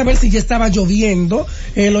 para saber si ya estaba lloviendo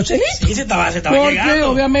los chelitos. Sí, se estaba porque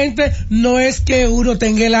llegando. Obviamente no es que uno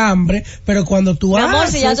tenga el hambre, pero cuando tú haces... amor,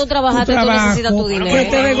 si ya tú trabajaste, tú necesitas tu dinero.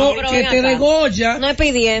 Que te degolla. No es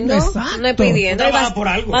pidiendo. Exacto. No es pidiendo. Por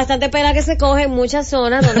algo. Bastante pena que se coge muchas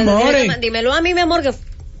zonas donde dímelo a mí, mi amor, que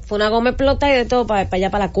fue una goma explota y de todo para allá,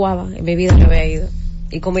 para la cuava. En mi vida yo había ido.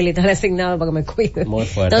 Y con militar asignado para que me cuide. Muy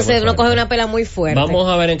fuerte. Entonces uno coge una pela muy fuerte. Vamos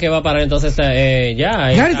a ver en qué va a parar entonces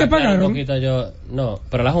ya. Gary, ¿te pagaron? No,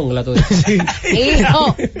 pero la jungla tú dices. Sí.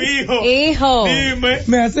 Hijo. Dime.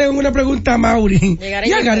 Me hacen una pregunta a Mauri.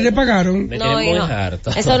 ¿Y a Gary le pagaron? Me tienen muy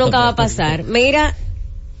harto. Eso nunca va a pasar. Mira.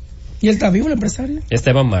 ¿Y él está vivo, el empresario?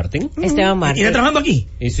 Esteban Martín. ¿Y está trabajando aquí?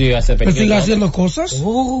 Y sí, hace películas. ¿Sigue haciendo cosas?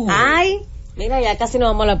 Ay. Mira, ya casi nos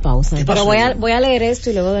vamos a la pausa. Pero voy a leer esto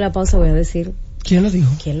y luego de la pausa voy a decir. ¿Quién lo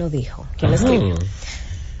dijo? ¿Quién lo dijo? ¿Quién lo escribió?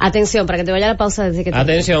 Atención, para que te vaya a la pausa desde que te...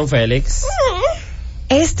 Atención, Félix.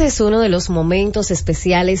 Este es uno de los momentos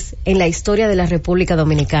especiales en la historia de la República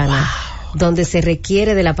Dominicana, donde se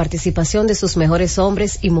requiere de la participación de sus mejores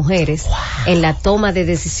hombres y mujeres en la toma de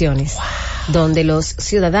decisiones, donde los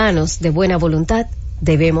ciudadanos de buena voluntad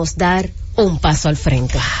debemos dar un paso al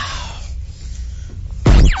frente.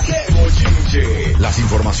 Las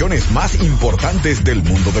informaciones más importantes del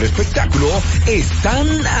mundo del espectáculo están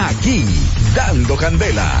aquí. Dando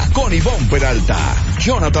Candela con Ivonne Peralta,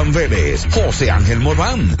 Jonathan Vélez, José Ángel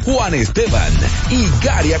Morván, Juan Esteban y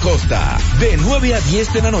Gary Acosta. De 9 a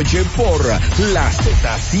 10 de la noche por la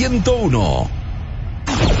Z101.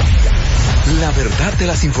 La verdad de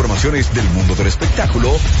las informaciones del mundo del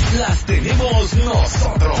espectáculo las tenemos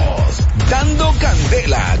nosotros. Dando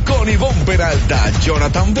Candela con Ivonne Peralta,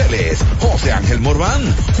 Jonathan Vélez, José Ángel Morván,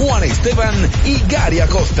 Juan Esteban y Gary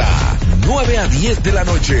Acosta. 9 a 10 de la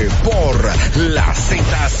noche por la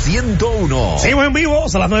Z101. Seguimos en vivo,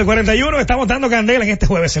 a las 9:41. Estamos dando candela en este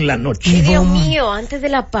jueves en la noche. Y Dios mío, antes de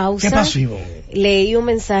la pausa. ¿Qué pasó, Ivonne? Leí un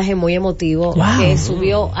mensaje muy emotivo que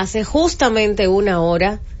subió hace justamente una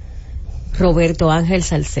hora Roberto Ángel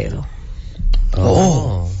Salcedo.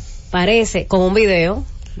 Parece, con un video,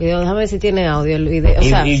 déjame ver si tiene audio el video. O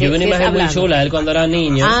sea, y yo vi una imagen muy chula, él cuando era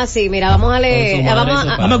niño. Ah, sí, mira, vamos a leer, vamos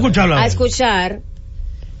a escucharlo. A escuchar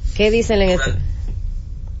qué dicen en este.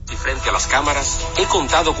 Y frente a las cámaras, he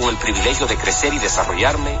contado con el privilegio de crecer y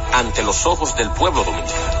desarrollarme ante los ojos del pueblo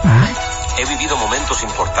dominicano. He vivido momentos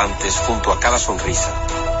importantes junto a cada sonrisa,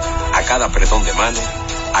 a cada apretón de mano,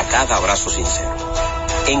 a cada abrazo sincero.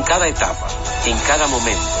 En cada etapa, en cada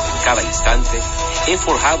momento, en cada instante, he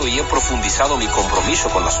forjado y he profundizado mi compromiso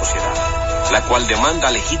con la sociedad, la cual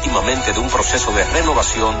demanda legítimamente de un proceso de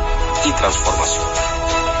renovación y transformación.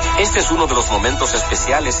 Este es uno de los momentos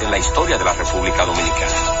especiales en la historia de la República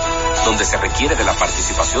Dominicana, donde se requiere de la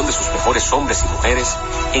participación de sus mejores hombres y mujeres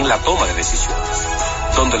en la toma de decisiones,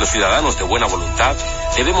 donde los ciudadanos de buena voluntad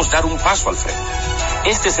debemos dar un paso al frente.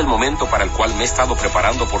 Este es el momento para el cual me he estado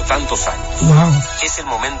preparando por tantos años. Es el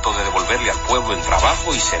momento de devolverle al pueblo en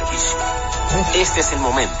trabajo y servicio. Este es el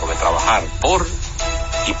momento de trabajar por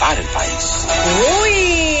y para el país.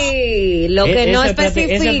 Uy, lo que no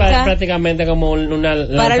especifica. Es prácticamente como una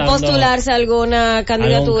para el postularse a alguna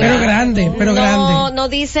candidatura. Pero grande. No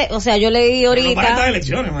dice, o sea, yo leí ahorita. Para estas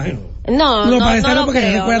elecciones, imagino. No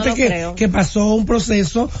porque recuérdate que pasó un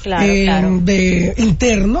proceso de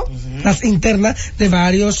interno, las internas de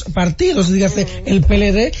varios partidos, dígase el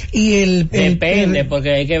PLD y el depende,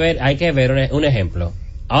 porque hay que ver un ejemplo.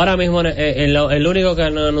 Ahora mismo el único que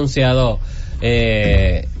han anunciado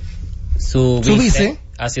su vice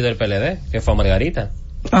ha sido el PLD, que fue Margarita.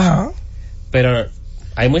 Ajá. Pero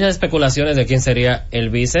hay muchas especulaciones de quién sería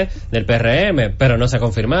el vice del PRM, pero no se ha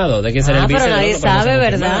confirmado. De quién sería el vice pero nadie sabe,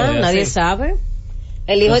 ¿verdad? Nadie sabe.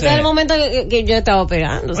 El hijo está en el momento que yo estaba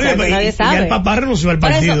pegando, o sea, que nadie sabe. Y el papá renunció al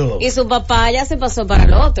partido. Y su papá ya se pasó para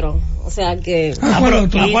el otro. O sea que...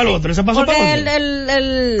 ¿Cuál otro? ¿Se pasó para el otro? Porque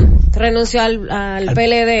él renunció al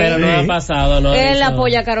PLD. Pero no ha pasado, Él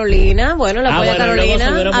apoya a Carolina. Bueno, la apoya a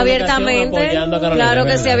Carolina abiertamente. Claro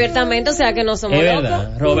que sí, abiertamente. O sea que no somos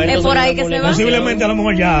locos. Es por ahí que se va. Posiblemente a lo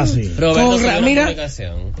mejor ya así. Mira,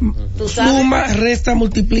 suma, resta,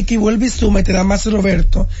 multiplica y vuelve y suma y te da más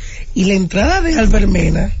Roberto. Y la entrada de Albert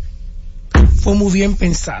Mena fue muy bien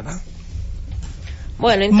pensada.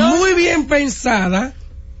 Bueno, entonces... Muy bien pensada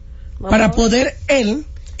para poder él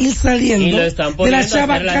ir saliendo de la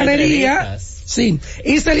chabacanería. Sí,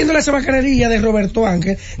 ir saliendo de la chabacanería de Roberto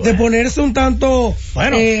Ángel, de ponerse un tanto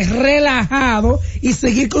relajado y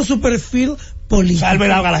seguir con su perfil político.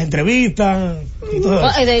 Albert haga las entrevistas y todo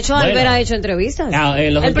eso. De hecho, Albert ha hecho entrevistas.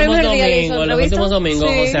 En los últimos domingos,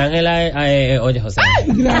 sí. José Ángel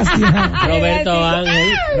gracias.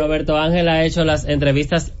 Roberto Ángel ha hecho las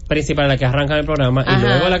entrevistas principales, las que arrancan el programa, y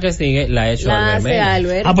luego la que sigue la ha hecho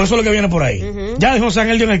Albert. Por eso es lo que viene por ahí. Ya José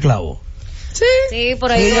Ángel dio en el clavo. Sí,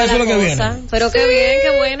 por ahí va la cosa. Pero qué bien,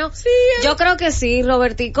 qué bueno. Sí, yo creo que sí,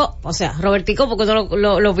 Robertico, porque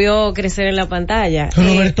uno lo vio crecer en la pantalla.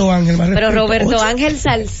 Roberto Ángel, pero Roberto Ángel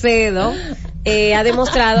Salcedo ha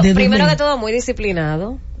demostrado, primero que todo, muy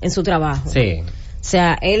disciplinado en su trabajo. Sí. O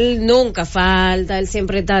sea, él nunca falta, él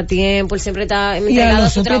siempre está a tiempo, él siempre está entregado a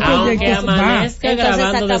su trabajo. Aunque amanezca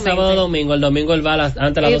grabando de sábado a domingo, el domingo él va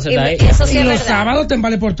antes de las 12 está ahí. Eso sí, y los sábados te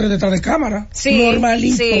vale por 3 detrás de cámara. Sí,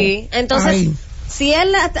 normalito. Sí, entonces, si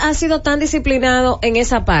él ha sido tan disciplinado en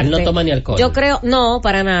esa parte. Él no toma ni alcohol. Yo creo, no,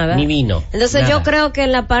 para nada. Ni vino. Entonces nada. yo creo que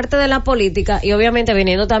en la parte de la política, y obviamente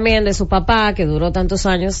viniendo también de su papá, que duró tantos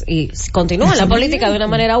años y continúa en la política de una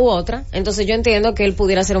manera u otra, entonces yo entiendo que él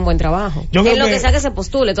pudiera hacer un buen trabajo. Yo creo en lo que sea que se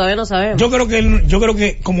postule, todavía no sabemos. Yo creo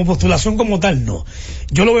que como postulación como tal, no.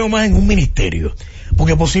 Yo lo veo más en un ministerio.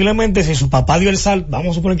 Porque posiblemente si su papá dio el salto,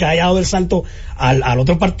 vamos a suponer que haya dado el salto al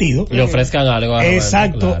otro partido. Le ofrezcan algo.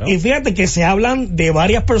 Exacto. Claro. Y fíjate que se hablan de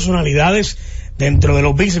varias personalidades dentro de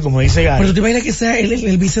los vices, como dice Gary. Pero tú imaginas que sea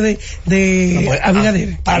el vice de pues,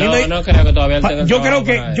 Abinader. No creo que todavía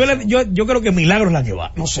yo creo que Milagro es la que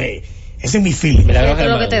va. No sé. Ese es mi feeling. Milagros Eso es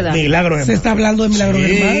lo que te da. Milagros Se está hablando de Milagros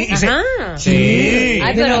Germán. Ajá. Sí.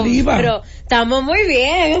 Ay, De la diva. pero estamos muy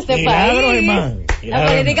bien en este Milagros país. Germán. La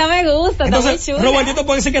política me gusta, Entonces, está muy chula. Robertito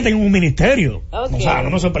puede ser que tenga un ministerio. Okay. O sea,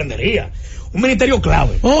 no me sorprendería. Un ministerio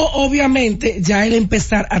clave. O obviamente ya él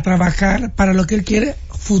empezar a trabajar para lo que él quiere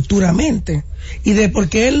futuramente.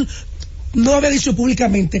 Porque él no había dicho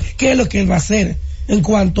públicamente qué es lo que él va a hacer en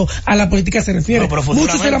cuanto a la política se refiere. No,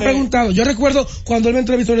 Muchos se lo han preguntado. Yo recuerdo cuando él me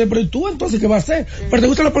entrevistó, le pregunté, ¿tú entonces qué vas a hacer? ¿Pero te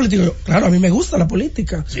gusta la política? Yo, claro, a mí me gusta la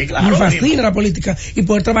política. Sí, claro. Me fascina la política y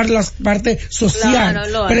poder trabajar la parte social.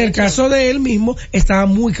 Claro, pero en el caso de él mismo, estaba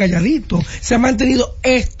muy calladito. Se ha mantenido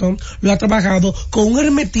esto, lo ha trabajado con un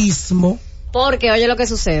hermetismo. Porque, oye lo que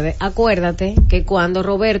sucede, acuérdate que cuando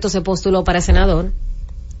Roberto se postuló para senador,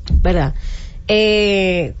 ¿verdad?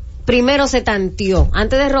 Primero se tanteó,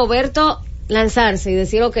 antes de Roberto lanzarse y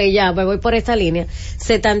decir, ok, ya, me voy por esta línea,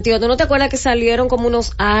 se tanteó. ¿Tú no te acuerdas que salieron como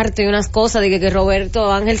unos artes y unas cosas de que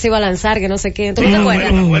Roberto Ángel se iba a lanzar, que no sé qué? ¿Tú no te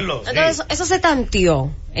acuerdas? Entonces, eso se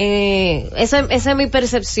tanteó. Esa es mi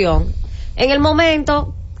percepción. En el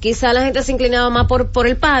momento, quizá la gente se inclinaba más por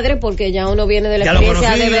el padre, porque ya uno viene de la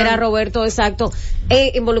experiencia de ver a Roberto, exacto,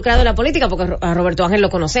 involucrado en la política, porque a Roberto Ángel lo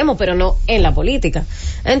conocemos, pero no en la política.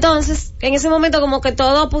 Entonces, en ese momento como que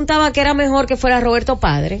todo apuntaba a que era mejor que fuera Roberto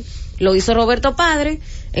padre. Lo hizo Roberto padre,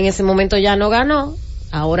 en ese momento ya no ganó,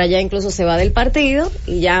 ahora ya incluso se va del partido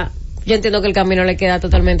y ya yo entiendo que el camino le queda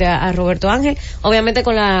totalmente a Roberto Ángel, obviamente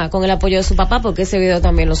con el apoyo de su papá, porque ese video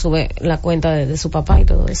también lo sube la cuenta de su papá y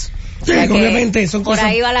todo eso. Sí, obviamente son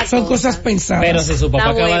cosas pensadas. Pero si su papá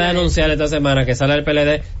acaba de anunciar esta semana que sale el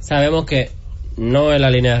PLD, sabemos que no es la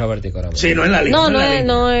línea de Robertico ahora mismo. Sí, no es la línea.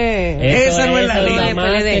 No es. Esa no es la línea.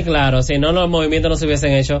 Más que claro, si no los movimientos no se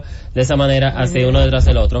hubiesen hecho de esa manera, así uno detrás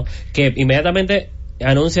del otro, que inmediatamente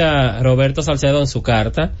anuncia Roberto Salcedo en su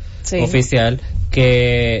carta oficial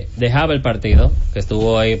que dejaba el partido, que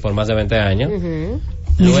estuvo ahí por más de 20 años.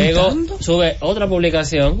 Luego sube otra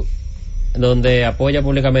publicación donde apoya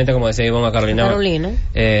públicamente, como decía Ivonne, a Carolina.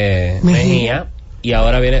 Mejía, y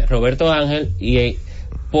ahora viene Roberto Ángel y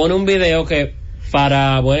pone un video que,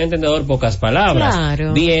 para buen entendedor, pocas palabras.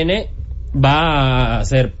 Claro. Va a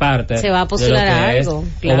ser parte. Se va a postular de lo que algo.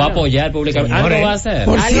 Es, claro. O va a apoyar públicamente. Algo va a hacer.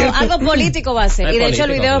 Algo político va a hacer. Y de hecho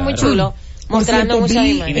el video es muy chulo, mostrando muchas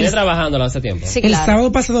imágenes. Y viene trabajándolo hace tiempo. Sí, claro. El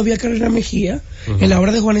sábado pasado vi a Carolina Mejía en la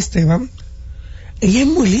obra de Juan Esteban. Ella es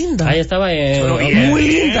muy linda. Ahí estaba muy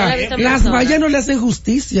linda. Las vallas no le hacen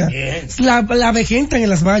justicia. La vejentan en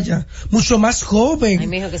las vallas. Mucho más joven. Ay,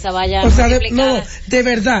 mijo, que esa valla. O sea, de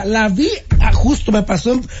verdad, la vi, justo me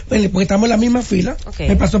pasó, porque estamos en la misma fila. Okay.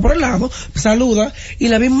 Me pasó por el lado, saluda, y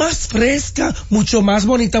la vi más fresca, mucho más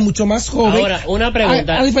bonita, mucho más joven. Ahora, una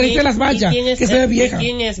pregunta. A diferencia de las vallas, que se ve vieja.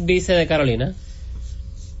 ¿Quién es vice de Carolina?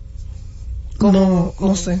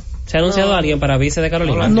 No sé. ¿Se ha anunciado alguien para vice de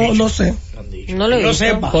Carolina? No sé. No lo visto.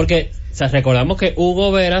 Porque recordamos que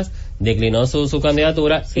Hugo Veras declinó su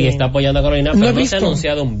candidatura y está apoyando a Carolina, pero no se ha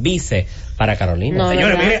anunciado un vice para Carolina.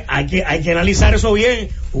 Señores, mire, hay que analizar eso bien.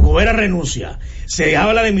 Hugo Veras renuncia. Se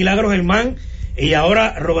habla de Milagros Germán y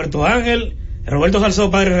ahora Roberto Salcedo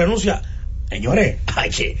padre renuncia. Señores,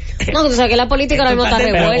 no, o sea que la política ahora mismo está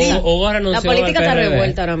revuelta. La política está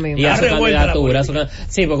revuelta ahora mismo. Y a su candidatura.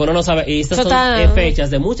 Sí, porque uno no sabe. Y estas son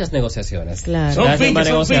fechas de muchas negociaciones. Claro. Son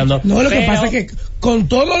negociando. No, lo que pasa es que con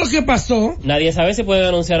todo lo que pasó, nadie sabe si pueden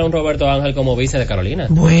anunciar a un Roberto Ángel como vice de Carolina.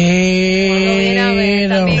 Bueno.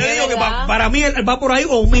 Yo digo que para mí él va por ahí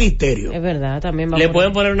o un ministerio. Es verdad, también va. Le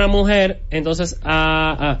pueden poner una mujer, entonces,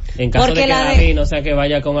 en caso de que David no sea que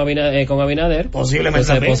vaya con Abinader,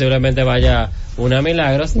 posiblemente vaya una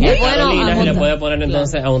Milagros y a Carolina se le puede poner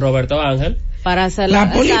entonces a un Roberto Ángel para hacer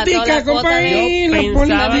la política, compañero.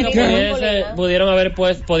 Pensaba que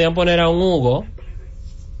podían poner a un Hugo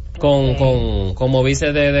como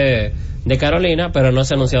vice de Carolina, pero no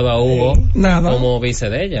se ha anunciado a Hugo como vice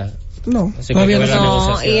de ella. No, todavía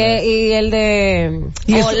no. Y el de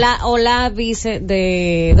la vice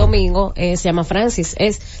de Domingo se llama Francis.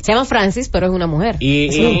 Se llama Francis, pero es una mujer.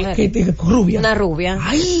 Es una mujer. Rubia. Una rubia.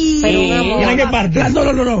 Ay, pero una mujer. ¿Qué parte?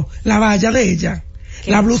 No. La valla de ella. ¿Qué?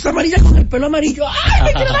 La blusa amarilla con el pelo amarillo. ¡Ay,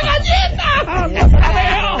 me quiero la galleta!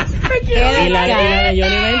 Y la de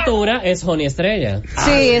Johnny Ventura es Johnny Estrella.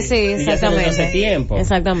 Sí, exactamente. Hace tiempo.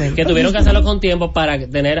 Exactamente. Que tuvieron que hacerlo con tiempo para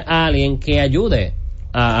tener a alguien que ayude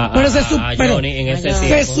a Johnny en ese tiempo.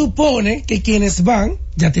 Se supone que quienes van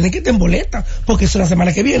ya tienen que estar en boleta, porque eso es la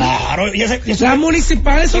semana que viene. Claro, las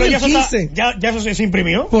municipales son el 15. Ya eso se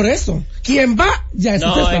imprimió. Por eso, quien va, ya es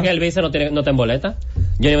No, es que el vice no está en boleta.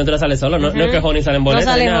 Johnny Ventura sale solo, no es que Johnny sale en boleta.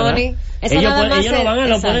 No sale nada. Johnny. Ellos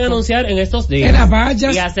lo pueden anunciar en estos días. En las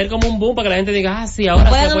vallas. Y hacer como un boom para que la gente diga, sí, ahora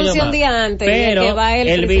pueden se anunciar un día antes. Pero que va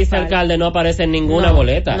el vicealcalde no aparece en ninguna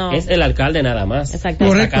boleta. No. Es el alcalde nada más.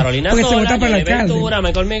 Exactamente. Carolina porque Sola, se vota para el alcalde. Ventura,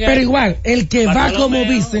 Michael Miguel. Pero igual, el que va como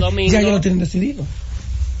vice, Domingo, ya ellos lo tienen decidido.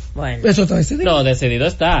 Bueno. Eso está decidido. No, decidido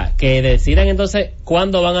está. Que decidan entonces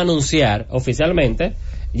cuándo van a anunciar oficialmente.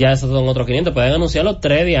 Ya esos son otros 500. Pueden anunciarlo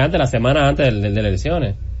 3 días antes, la semana antes de las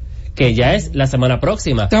elecciones. Que ya es la semana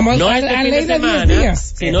próxima. Estamos no a ley de 10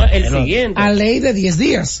 días. Sino el siguiente. A ley de 10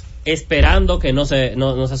 días. Esperando que no se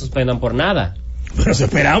suspendan por nada. Pero eso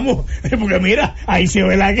esperamos, porque mira, ahí se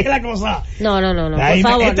ve la cosa. No, ahí,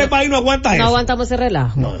 por favor. Este país no aguanta eso. No aguantamos ese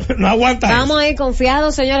relajo. No aguanta eso. Vamos a ir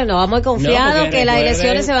confiados, señores, vamos a ir confiados que las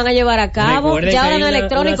elecciones se van a llevar a cabo. Ya ahora no es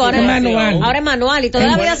electrónico, ahora es manual y toda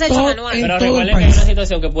la vida se ha hecho manual. Pero recuerden que hay una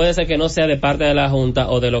situación que puede ser que no sea de parte de la Junta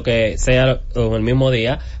o de lo que sea o el mismo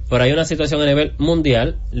día, pero hay una situación a nivel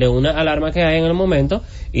mundial de una alarma que hay en el momento,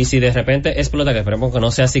 y si de repente explota, que esperemos que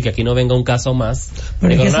no sea así, que aquí no venga un caso más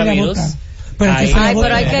de coronavirus. Pero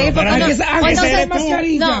hay que ir porque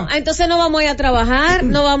entonces no vamos a ir a trabajar,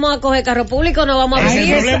 no vamos a coger carro público, no vamos a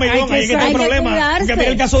vivir. Hay que problema. Porque mira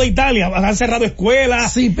el caso de Italia, han cerrado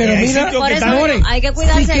escuelas. Sí, pero mira, por eso hay que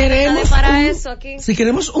cuidarse para eso aquí. Si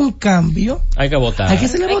queremos un cambio, hay que votar.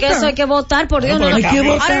 Hay que votar, por Dios, hay que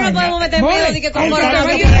votar. Ahora no podemos meter miedo de que con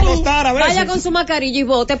vaya con su mascarilla y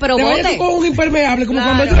vote, pero vote. Con un impermeable como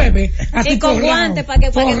cuando llueve, y con guantes para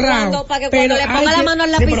que cuando le ponga la mano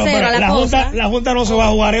al lapicero a la cosa. La Junta no se va a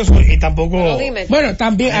jugar eso y tampoco. Bueno,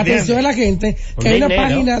 también atención a la gente que hay una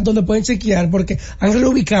página donde pueden chequear porque han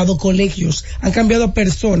reubicado colegios, han cambiado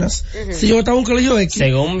personas. Si yo estaba en un colegio X,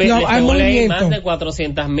 según leí, más de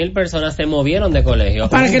 400,000 personas se movieron de colegio.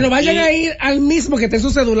 Para que no vayan a ir al mismo que esté su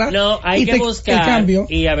celular. No, hay que buscar.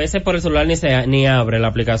 Y a veces por el celular ni abre la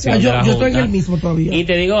aplicación de la Junta. Yo estoy en el mismo todavía. Y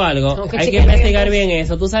te digo algo, hay que investigar bien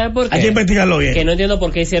eso. ¿Tú sabes por qué? Hay que investigarlo bien. Que no entiendo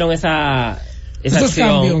por qué hicieron esa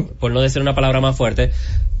acción, por no decir una palabra más fuerte.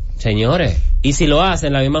 Señores, y si lo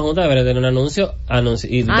hacen, la misma Junta debería tener un anuncio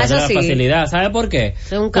y darle la facilidad. ¿Sabe por qué?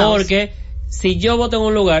 Porque si yo voto en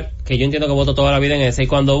un lugar, que yo entiendo que voto toda la vida en ese, y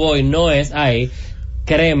cuando voy no es ahí,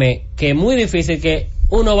 créeme que es muy difícil que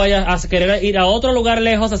uno vaya a querer ir a otro lugar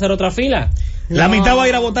lejos a hacer otra fila. La mitad va a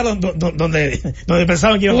ir a votar donde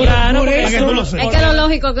pensaban que iba a votar. Claro, es que lo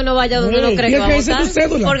lógico es que uno vaya donde uno cree que va a votar.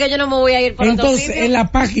 Porque yo no me voy a ir por otro sitio. Entonces, en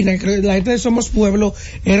la página, la gente de Somos Pueblo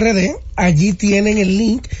RD, allí tienen el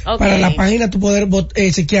link para la página tú poder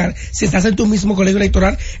chequear si estás en tu mismo colegio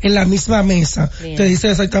electoral, en la misma mesa. Bien. Te dice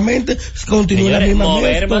exactamente, continúa en la misma mesa.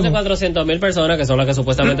 Mover más de 400,000 personas, que son las que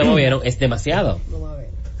supuestamente movieron, es demasiado.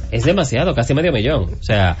 Es demasiado, casi 500,000. O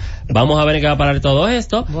sea, vamos a ver en qué va a parar todo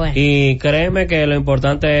esto. Bueno. Y créeme que lo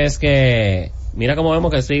importante es que, mira cómo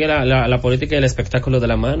vemos que sigue la política y el espectáculo de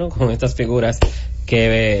la mano con estas figuras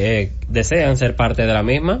que desean ser parte de la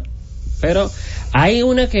misma. Pero hay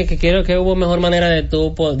una que quiero que hubo mejor manera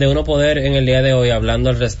de uno poder en el día de hoy, hablando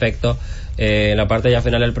al respecto, en la parte ya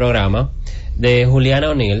final del programa, de Juliana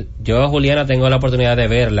O'Neill. Yo a Juliana tengo la oportunidad de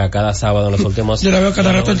verla cada sábado en los últimos, yo la veo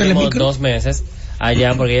cada rato en Telemicro. 2 meses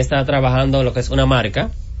allá, porque ella está trabajando lo que es una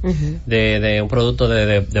marca de un producto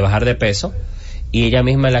de bajar de peso, y ella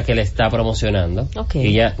misma es la que le está promocionando. Y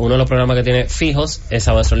ella, uno de los programas que tiene fijos es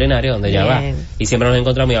Sábado Extraordinario, donde ella va, y siempre nos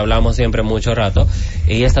encontramos y hablamos siempre mucho rato.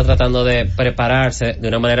 Ella está tratando de prepararse de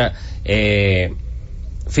una manera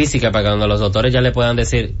física para que cuando los doctores ya le puedan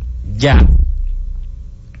decir ya,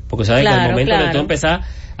 porque sabes que el momento de tú empezar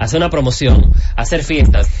a hacer una promoción, a hacer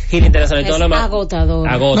fiestas, gira internacional y todo lo demás, agotador.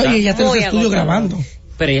 No, y ella está en su estudio grabando.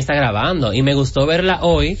 Pero ella está grabando, y me gustó verla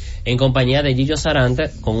hoy en compañía de Gillo Sarante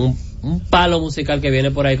con un palo musical que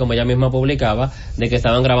viene por ahí, como ella misma publicaba, de que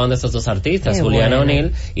estaban grabando estos dos artistas, Juliana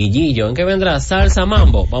O'Neill y Gillo. ¿En qué vendrá? Salsa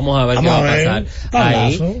mambo. Vamos a ver qué va a pasar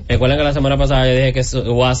ahí. Recuerden que la semana pasada yo dije que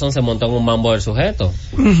Watson se montó en un mambo del sujeto.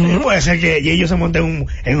 Puede ser que Gillo se monte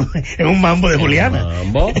en un mambo de Juliana.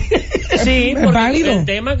 ¿Mambo? Sí, porque el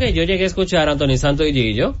tema que yo llegué a escuchar a Anthony Santos y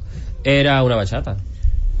Gillo era una bachata.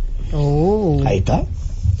 Ahí está.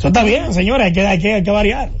 Eso está bien, señora, hay que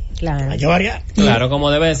variar. Claro. Hay que variar. Claro,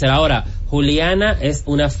 como debe ser. Ahora, Juliana es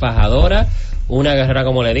una fajadora, una guerrera,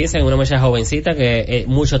 como le dicen, una muchacha jovencita que es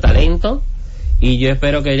mucho talento, y yo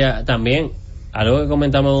espero que ella también, algo que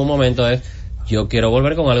comentamos en un momento es, yo quiero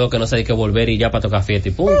volver con algo que no sé de qué volver y ya para tocar fiesta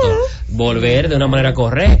y punto. Volver de una manera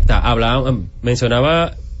correcta.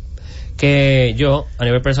 Mencionaba que yo, a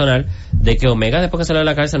nivel personal, de que Omega después que salió de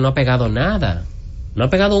la cárcel no ha pegado nada. No ha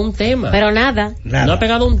pegado un tema. Pero nada. No ha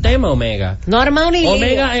pegado un tema, Omega. No ha armado ni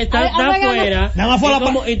Omega está afuera. Nada más fue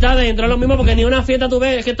y está adentro. Es lo mismo porque ni una fiesta tú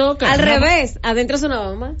ves que toca. Al revés. Adentro es una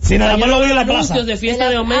bomba. Sí, nada más lo vi en la plaza. Anuncios de fiesta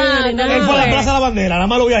de Omega ni nada. Él fue a la Plaza de la Bandera. Nada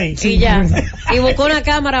más lo vi ahí. Y ya. Y buscó una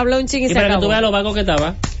cámara, habló un ching y se acabó. Para que tú veas lo vago que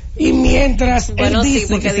estaba. Y mientras él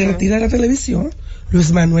dice que se retira de la televisión,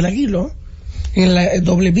 Luis Manuel Aguiló, en la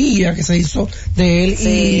doble vía que se hizo de él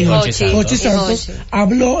y Jochi Santos,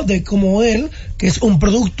 habló de cómo él, que es un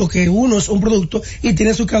producto, que uno es un producto y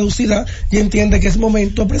tiene su caducidad, y entiende que es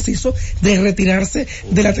momento preciso de retirarse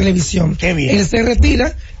de la televisión. Qué bien. Él se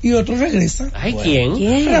retira y otro regresa. Ay,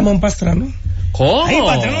 ¿quién? Ramón Pastrano. ¿Cómo? Ay,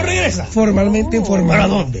 Pastrano regresa. Formalmente informal. ¿Para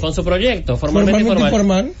dónde? Con su proyecto, formalmente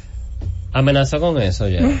informal. Amenazó con eso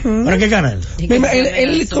ya. ¿Para qué canal?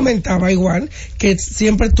 Él comentaba igual que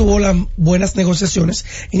siempre tuvo las buenas negociaciones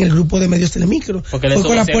en el grupo de medios Telemicro. Porque le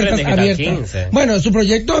con las puertas abiertas. 15. Bueno, su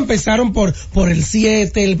proyecto empezaron por el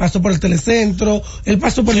 7, él pasó por el Telecentro, él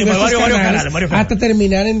pasó por diversos canales hasta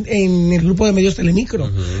terminar en el grupo de medios Telemicro.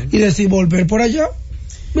 Y decir, volver por allá.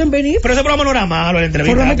 Bienvenido. Pero ese programa no era malo, la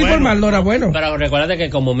entrevista. Formalmente informal no era bueno. Pero recuérdate que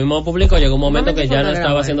como mismo público llegó un momento que ya no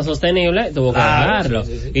estaba siendo sostenible, tuvo que dejarlo.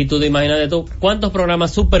 Sí. Y tú imagínate tú, ¿cuántos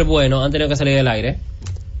programas súper buenos han tenido que salir del aire?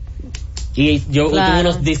 Y tuve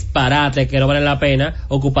unos disparates que no valen la pena,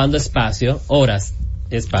 ocupando espacio, horas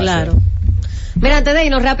de espacio. Claro. Mira, antes de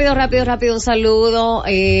irnos rápido, un saludo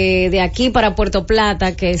de aquí para Puerto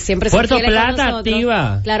Plata, que siempre Puerto se quiere Plata con nosotros.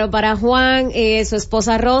 activa. Claro, para Juan, su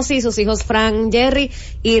esposa Rosy, sus hijos Fran, Jerry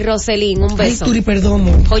y Roselín. Un beso. Ay, Turi,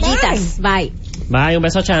 perdón. Joyitas, bye. Bye, un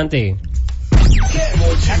beso, Chanti.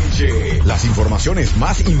 Las informaciones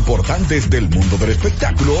más importantes del mundo del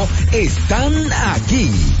espectáculo están aquí,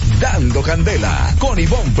 dando candela, con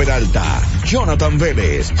Ivonne Peralta, Jonathan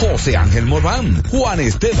Vélez, José Ángel Morán, Juan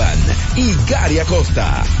Esteban y Gary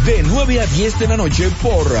Acosta, de 9 a 10 de la noche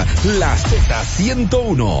por la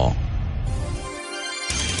Z101.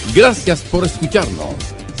 Gracias por escucharnos.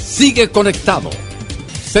 Sigue conectado.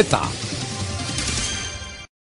 Z